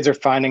kids are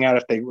finding out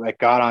if they like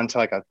got onto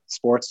like a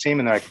sports team,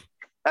 and they're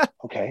like,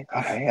 okay.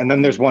 And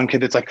then there's one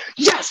kid that's like,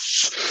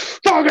 yes,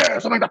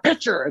 Doggies, I'm like the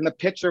pitcher. And the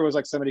pitcher was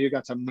like somebody who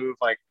got to move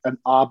like an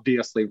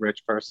obviously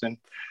rich person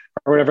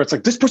or whatever. It's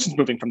like, this person's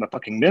moving from the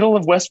fucking middle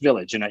of West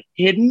Village in a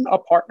hidden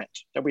apartment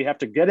that we have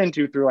to get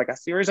into through like a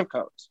series of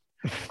codes.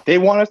 They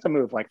want us to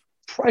move like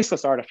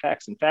priceless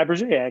artifacts and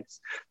Fabergé eggs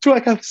to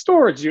like a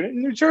storage unit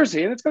in New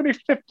Jersey. And it's going to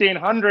be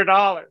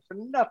 $1,500 for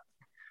nothing.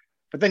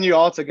 But then you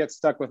also get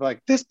stuck with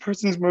like, this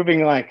person's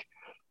moving like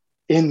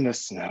in the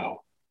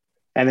snow.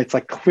 And it's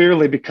like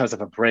clearly because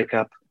of a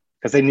breakup,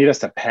 because they need us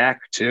to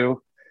pack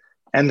too.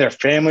 And their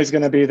family's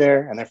going to be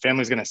there, and their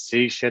family's going to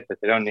see shit that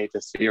they don't need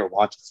to see or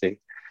want to see.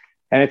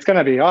 And it's going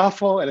to be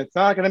awful. And it's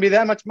not going to be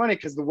that much money,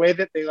 because the way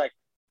that they like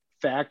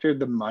factored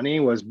the money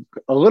was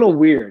a little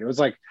weird. It was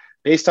like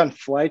based on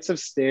flights of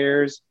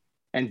stairs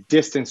and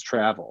distance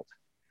traveled,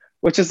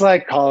 which is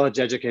like college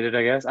educated,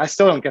 I guess. I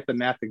still don't get the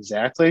math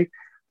exactly,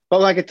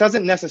 but like it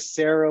doesn't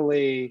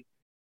necessarily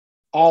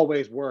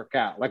always work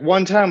out. Like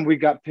one time we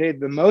got paid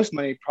the most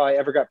money probably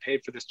ever got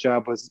paid for this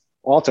job was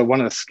also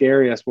one of the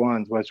scariest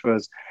ones, which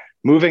was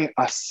moving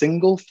a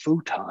single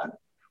futon.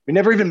 We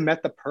never even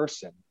met the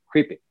person.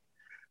 Creepy.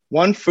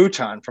 One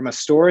futon from a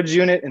storage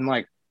unit in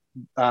like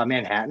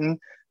Manhattan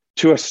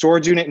to a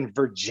storage unit in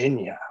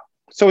Virginia.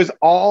 So it was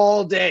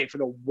all day for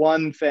the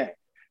one thing.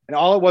 And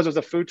all it was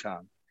a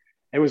futon.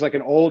 It was like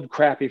an old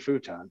crappy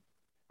futon.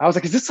 I was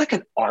like, is this like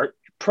an art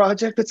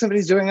project that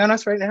somebody's doing on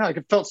us right now? Like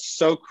it felt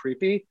so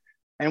creepy.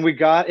 And we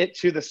got it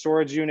to the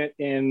storage unit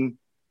in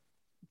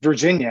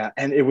Virginia,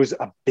 and it was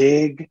a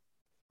big,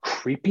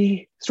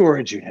 creepy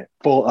storage unit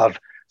full of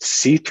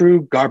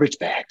see-through garbage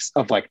bags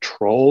of like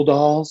troll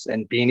dolls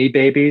and Beanie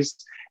Babies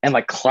and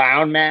like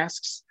clown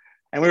masks.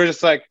 And we were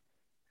just like,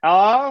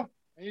 hello?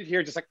 And you'd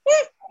hear just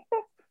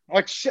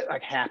like shit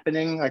like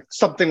happening, like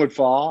something would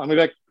fall. And we'd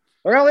be like,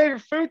 we're gonna leave your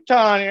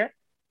futon here.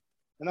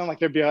 And then like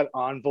there'd be an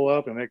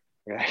envelope and like,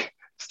 okay.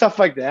 Stuff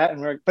like that.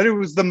 And but it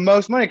was the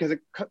most money because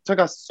it took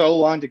us so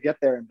long to get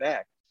there and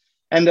back.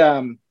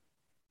 And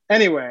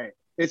anyway,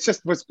 it's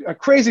just was a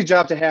crazy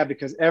job to have,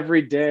 because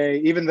every day,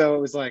 even though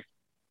it was like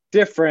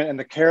different and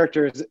the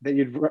characters that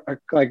you'd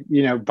like,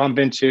 bump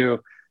into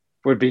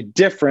would be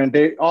different.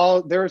 There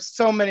were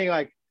so many,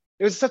 like,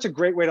 it was such a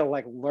great way to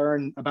like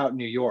learn about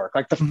New York.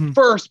 Like the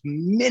first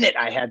minute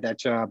I had that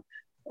job.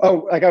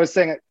 Oh, like I was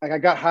saying, like I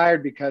got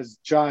hired because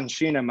John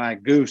Sheena, my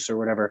goose or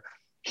whatever,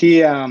 he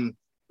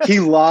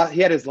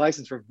had his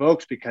license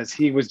revoked because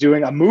he was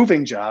doing a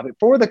moving job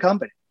for the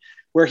company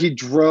where he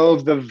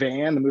drove the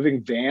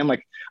moving van,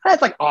 like I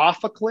had like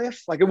off a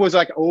cliff. Like it was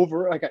like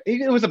over, like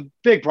it was a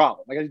big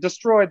problem. Like it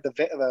destroyed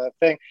the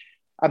thing.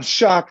 I'm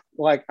shocked.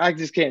 Like I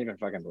just can't even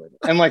fucking believe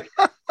it. And like,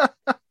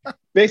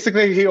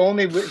 basically he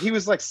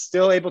was like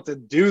still able to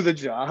do the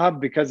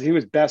job because he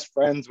was best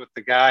friends with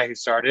the guy who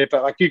started it.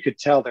 But like, you could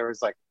tell there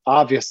was like,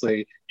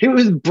 obviously he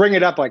would bring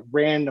it up like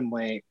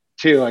randomly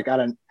too. Like,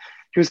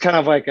 he was kind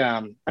of like, I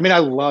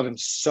love him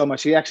so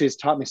much. He actually has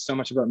taught me so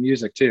much about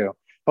music too.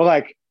 But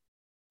like,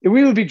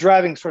 we would be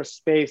driving sort of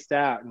spaced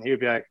out, and he would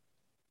be like,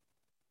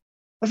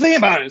 the thing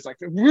about it is like,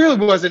 it really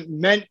wasn't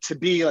meant to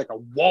be like a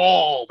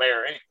wall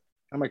there. Anyway.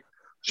 I'm like,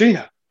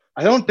 Gina,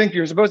 I don't think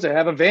you're supposed to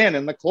have a van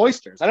in the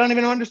cloisters. I don't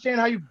even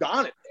understand how you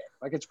got it there.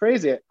 Like, it's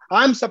crazy.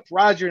 I'm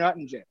surprised you're not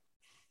in jail.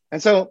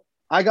 And so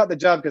I got the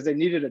job because they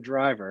needed a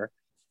driver.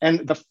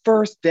 And the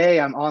first day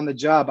I'm on the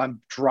job,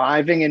 I'm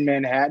driving in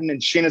Manhattan,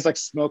 and Sheena's like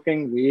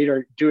smoking weed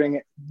or doing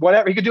it,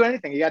 whatever. He could do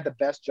anything. He had the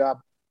best job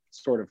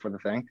sort of for the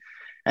thing.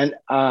 And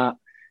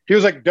he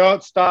was like,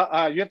 don't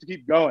stop. You have to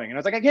keep going. And I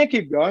was like, I can't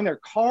keep going. There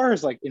are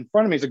cars like in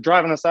front of me. He's like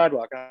driving on the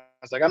sidewalk. And I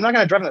was like, I'm not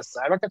going to drive on the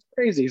sidewalk. That's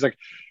crazy. He's like,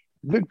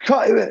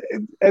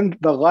 and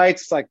the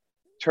lights like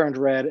turned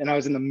red. And I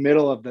was in the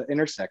middle of the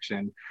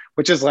intersection,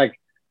 which is like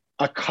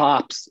a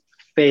cop's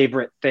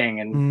favorite thing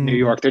in New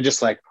York. They're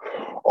just like,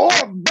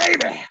 oh,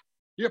 baby,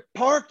 you're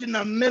parked in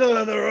the middle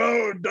of the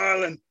road,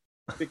 darling.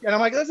 And I'm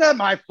like, that's not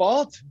my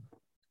fault.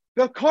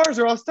 The cars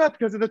are all stopped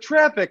because of the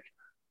traffic.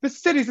 The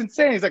city's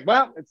insane. He's like,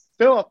 well, it's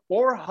still a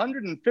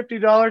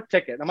 $450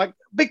 ticket. And I'm like,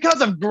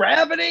 because of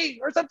gravity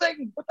or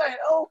something? What the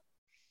hell?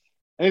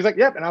 And he's like,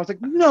 yep. And I was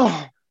like,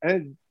 no.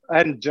 And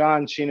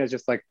John Sheena's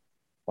just like,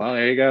 well,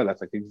 there you go.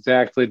 That's like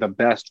exactly the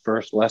best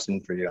first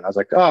lesson for you. And I was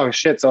like, oh,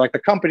 shit. So like the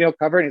company will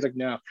cover it. And he's like,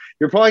 no,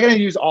 you're probably going to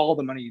use all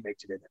the money you make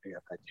today to pay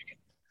up that ticket.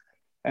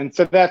 And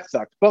so that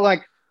sucked. But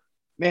like,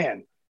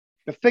 man,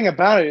 the thing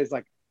about it is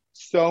like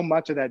so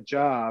much of that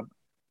job,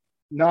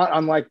 not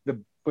unlike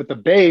with the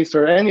bass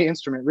or any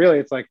instrument, really,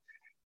 it's like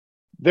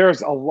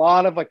there's a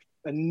lot of like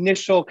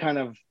initial kind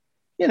of,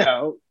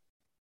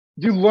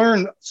 you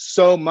learn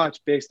so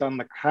much based on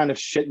the kind of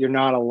shit you're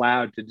not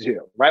allowed to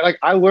do, right? Like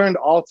I learned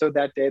also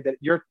that day that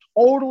you're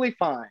totally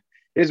fine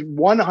is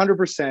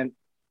 100%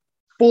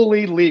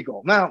 fully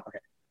legal. Now, okay,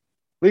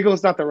 legal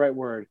is not the right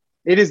word.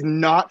 It is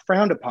not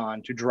frowned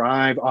upon to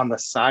drive on the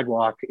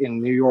sidewalk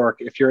in New York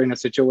if you're in a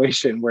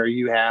situation where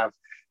you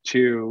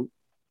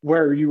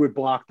would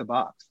block the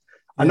box.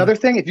 Yeah. Another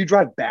thing, if you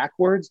drive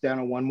backwards down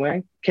a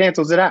one-way,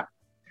 cancels it out.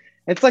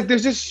 It's like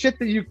there's just shit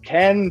that you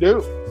can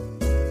do.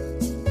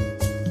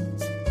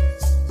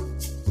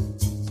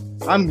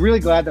 I'm really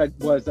glad that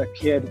I was a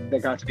kid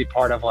that got to be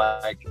part of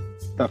like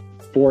the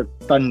Fort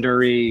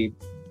Thundery,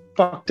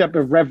 fucked up,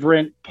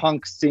 irreverent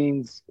punk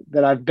scenes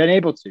that I've been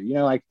able to,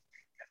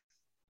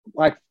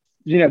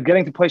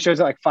 getting to play shows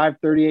at like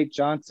 538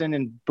 Johnson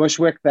and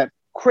Bushwick, that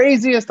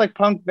craziest like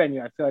punk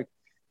venue. I feel like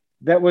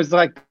that was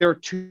like, there were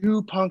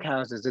two punk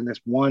houses in this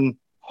one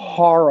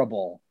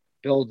horrible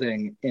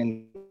building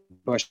in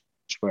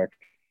Bushwick.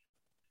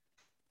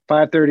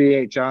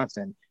 538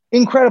 Johnson.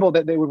 Incredible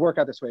that they would work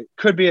out this way.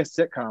 Could be a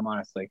sitcom,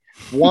 honestly.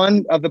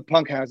 One of the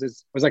punk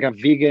houses was like a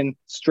vegan,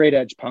 straight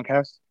edge punk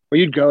house where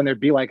you'd go and there'd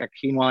be like a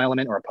quinoa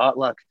element or a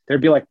potluck.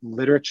 There'd be like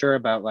literature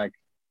about like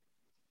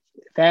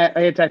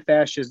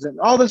anti-fascism,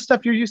 all the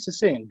stuff you're used to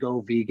seeing.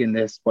 Go vegan,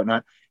 this,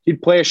 whatnot.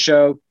 You'd play a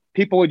show.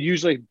 People would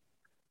usually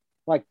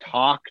like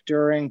talk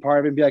during part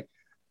of it and be like,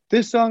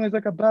 this song is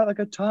like about like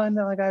a time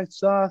that like I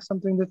saw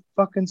something that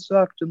fucking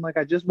sucked and like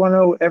I just want to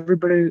know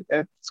everybody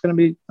it's gonna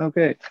be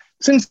okay.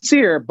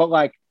 Sincere, but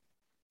like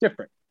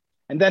different.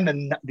 And then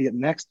the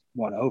next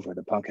one over,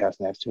 the punk house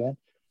next to it,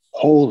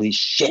 holy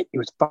shit, it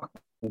was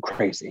fucking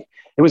crazy.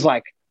 It was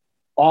like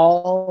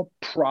all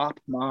prop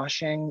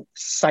moshing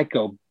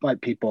psycho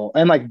people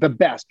and like the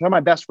best. One of my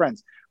best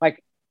friends,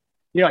 like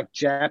like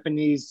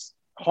Japanese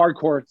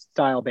hardcore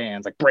style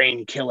bands like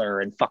Brain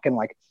Killer and fucking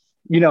like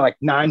like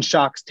Nine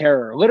Shocks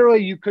Terror.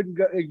 Literally, you couldn't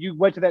go. You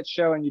went to that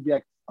show and you'd be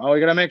like, "Oh, you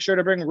gotta make sure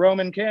to bring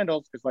Roman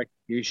candles because, like,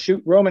 you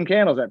shoot Roman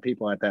candles at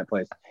people at that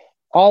place.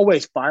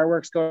 Always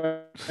fireworks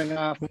going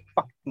off,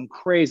 fucking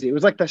crazy. It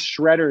was like the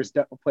Shredder's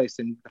place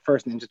in the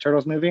first Ninja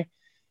Turtles movie.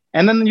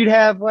 And then you'd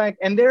have like,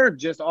 and they're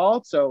just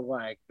also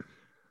like,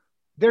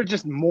 they're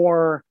just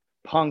more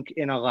punk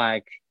in a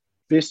like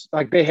this,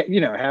 like they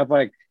have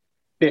like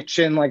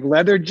bitchin' like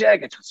leather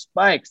jackets with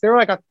spikes. They were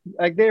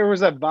like there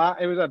was a vibe.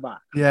 It was a vibe.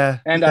 Yeah.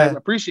 And I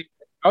appreciate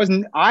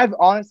it. I've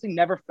honestly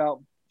never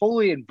felt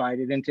fully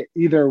invited into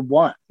either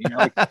one.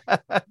 Like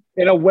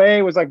in a way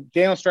it was like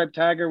Daniel Stripe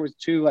Tiger was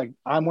too like,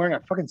 I'm wearing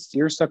a fucking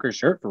seersucker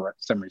shirt for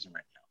some reason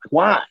right now. Like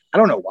why? I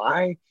don't know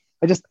why.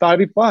 I just thought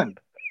it'd be fun.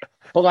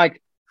 But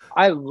like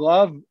I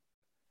don't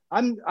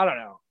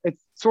know.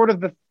 It's sort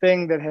of the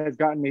thing that has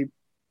gotten me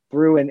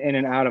through and in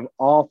and out of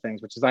all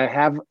things, which is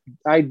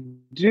I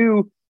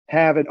do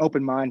have an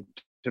open mind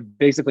to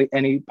basically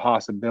any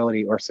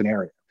possibility or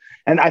scenario.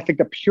 And I think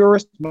the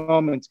purest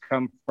moments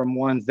come from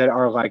ones that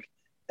are like,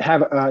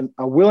 have a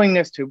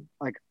willingness to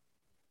like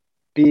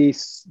be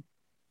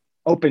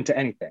open to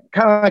anything.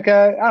 Kind of like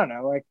I don't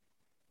know, like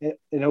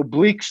an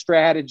oblique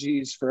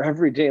strategies for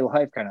everyday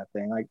life kind of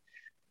thing. Like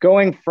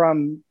going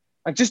from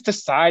like just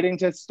deciding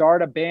to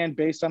start a band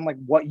based on like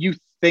what you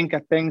think a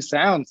thing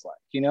sounds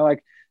like,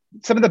 like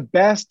some of the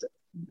best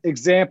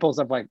examples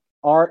of like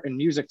art and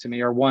music to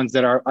me are ones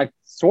that are like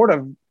sort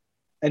of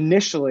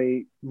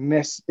initially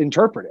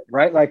misinterpreted,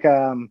 right? Like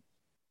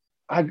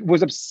I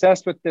was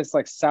obsessed with this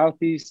like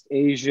Southeast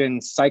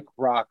Asian psych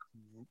rock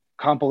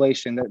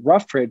compilation that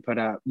Rough Trade put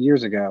out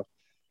years ago,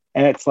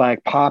 and it's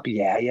like Pop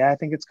Yeah I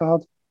think it's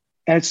called,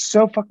 and it's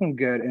so fucking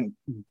good and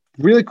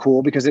really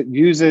cool because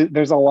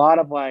there's a lot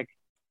of like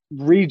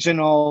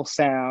regional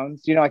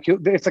sounds, like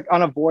it's like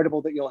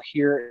unavoidable that you'll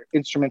hear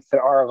instruments that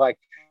are like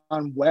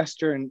on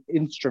Western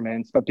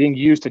instruments, but being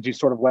used to do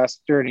sort of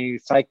Western-y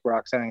psych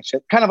rock sounding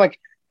shit. Kind of like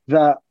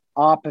the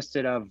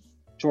opposite of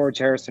George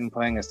Harrison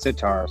playing a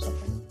sitar or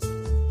something.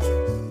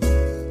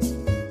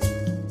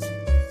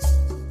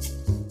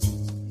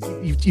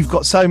 You've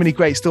got so many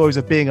great stories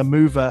of being a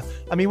mover.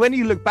 I mean, when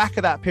you look back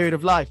at that period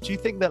of life, do you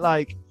think that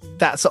like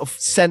that sort of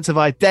sense of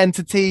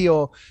identity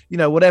or,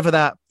 whatever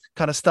that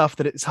kind of stuff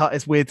that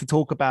it's weird to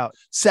talk about,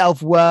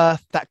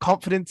 self-worth, that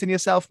confidence in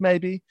yourself,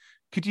 maybe?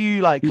 Could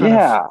you like kind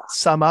of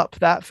sum up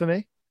that for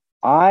me?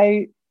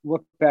 I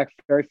look back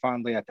very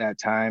fondly at that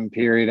time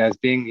period as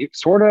being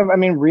sort of, I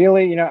mean,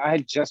 really, I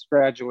had just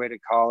graduated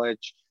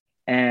college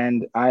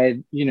and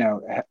I,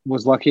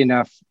 was lucky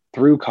enough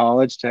through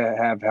college to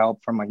have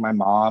help from like my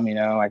mom,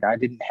 like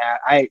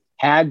I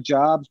had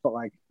jobs, but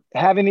like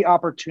having the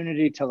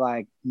opportunity to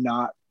like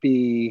to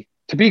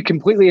be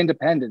completely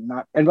independent,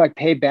 and like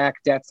pay back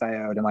debts I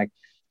owed and like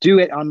do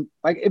it on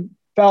like, it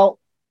felt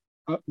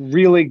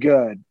really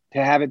good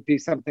to have it be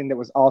something that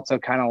was also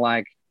kind of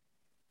like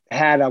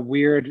had a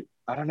weird,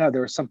 I don't know,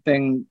 there was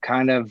something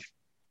kind of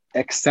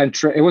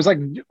eccentric. It was like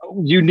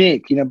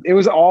unique, it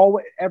was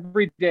all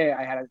every day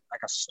I had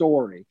like a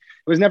story.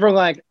 It was never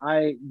like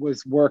I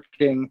was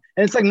working,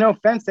 and it's like no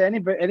offense to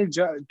anybody, any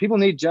job, people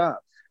need jobs,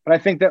 but I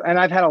think that, and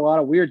I've had a lot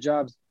of weird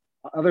jobs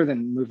other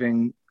than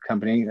moving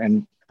company,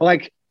 and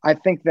like I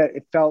think that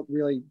it felt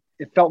really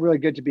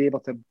good to be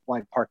able to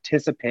like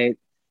participate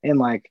in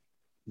like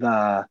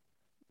the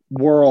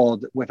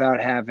world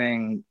without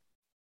having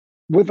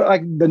with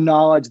like the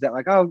knowledge that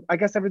like, oh, I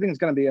guess everything's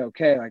going to be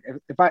okay. Like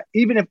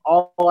if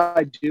all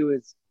I do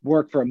is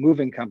work for a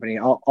moving company,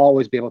 I'll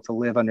always be able to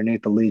live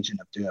underneath the Legion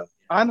of Doom.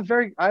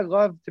 I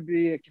love to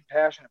be a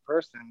compassionate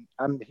person.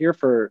 I'm here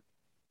for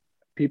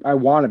people. I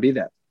want to be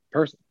that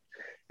person.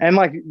 And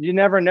like, you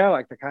never know,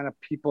 like the kind of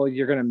people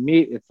you're going to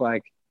meet. It's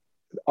like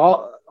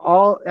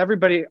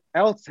everybody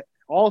else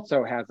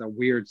also has a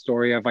weird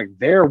story of like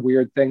their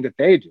weird thing that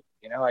they do,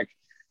 you know, like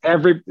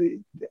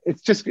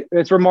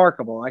it's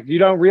remarkable. Like you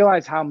don't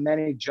realize how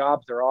many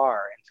jobs there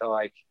are until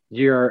like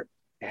you're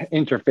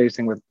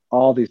interfacing with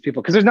all these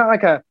people. Cause there's not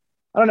like I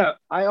don't know.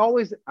 I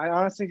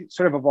honestly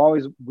sort of have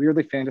always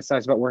weirdly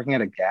fantasized about working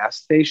at a gas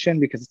station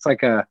because it's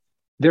like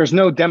there's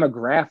no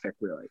demographic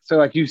really. So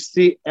like you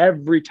see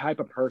every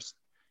type of person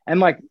and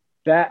like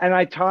that. And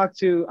I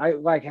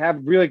like have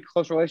really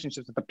close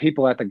relationships with the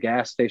people at the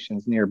gas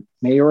stations near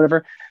me or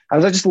whatever. I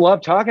just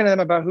love talking to them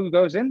about who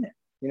goes in there,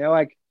 you know,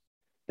 like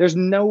there's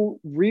no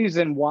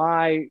reason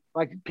why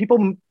like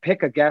people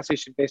pick a gas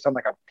station based on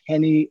like a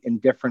penny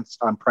indifference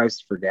on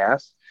price for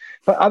gas.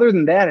 But other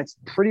than that, it's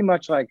pretty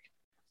much like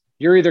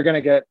you're either going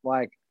to get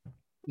like,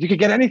 you could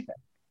get anything.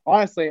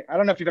 Honestly, I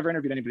don't know if you've ever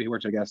interviewed anybody who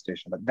works at a gas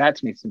station, but that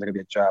to me seems like it'd be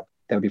a job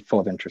that would be full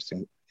of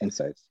interesting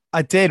insights.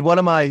 I did. One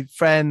of my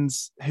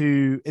friends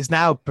who is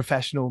now a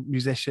professional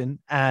musician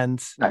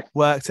and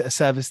worked at a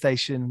service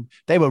station,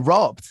 they were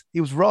robbed. He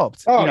was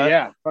robbed. Oh,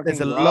 yeah.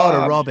 There's a lot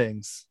of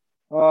robbings.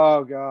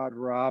 Oh, God,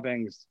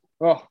 robbings.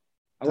 Oh,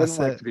 I wouldn't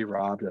like to be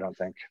robbed, I don't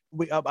think.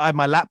 I had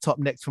my laptop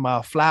nicked from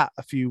our flat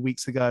a few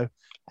weeks ago,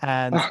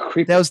 and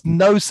there was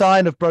no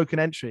sign of broken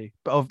entry.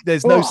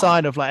 There's no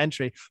sign of like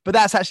entry, but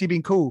that's actually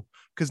been cool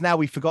because now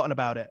we've forgotten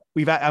about it.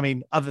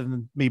 Other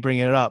than me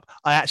bringing it up,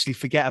 I actually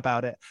forget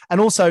about it.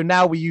 And also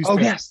now we use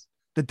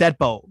the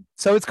deadbolt,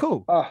 so it's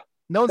cool.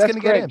 No one's going to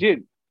get in.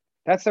 Dude,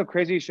 that's so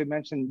crazy. You should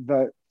mention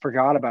the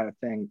forgot about it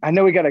thing. I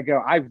know we got to go.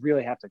 I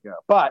really have to go,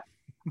 but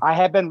I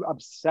have been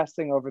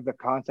obsessing over the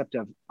concept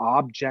of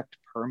object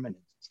permanence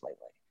lately.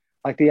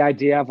 Like the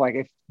idea of like,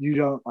 if you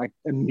don't like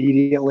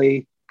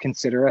immediately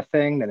consider a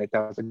thing, then it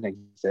doesn't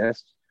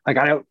exist. Like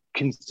I don't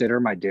consider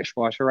my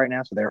dishwasher right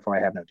now, so therefore I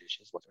have no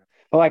dishes whatsoever.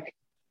 But like,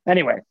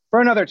 anyway,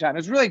 for another time,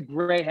 it's really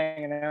great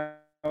hanging out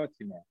with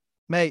you, man.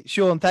 Mate,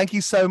 Sean, thank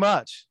you so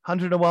much.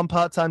 101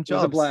 part-time jobs. It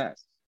was a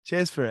blast.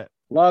 Cheers for it.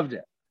 Loved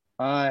it.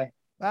 Bye.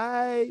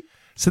 Bye.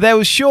 So there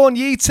was Sean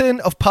Yeaton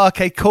of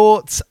Parquet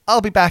Courts.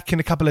 I'll be back in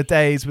a couple of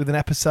days with an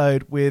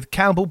episode with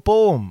Campbell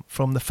Baum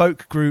from the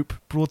folk group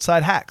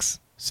Broadside Hacks.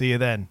 See you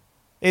then.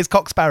 Here's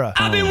Cocksparrow.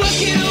 I've been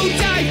working all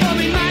day for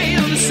me mate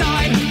on the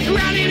side,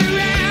 running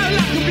around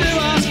like a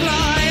blue-ass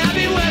fly. I've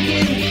been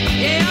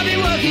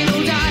working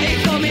all day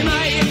for me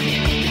mate.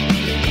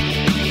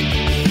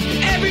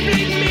 Every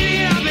bleeding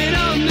minute I've been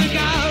on the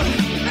go,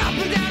 up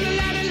and down the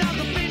ladder like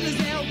a fiddler's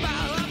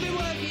elbow. I've been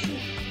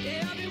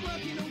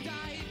working all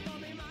day for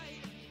me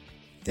mate.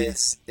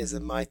 This is a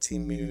Mighty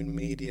Moon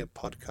Media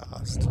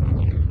podcast.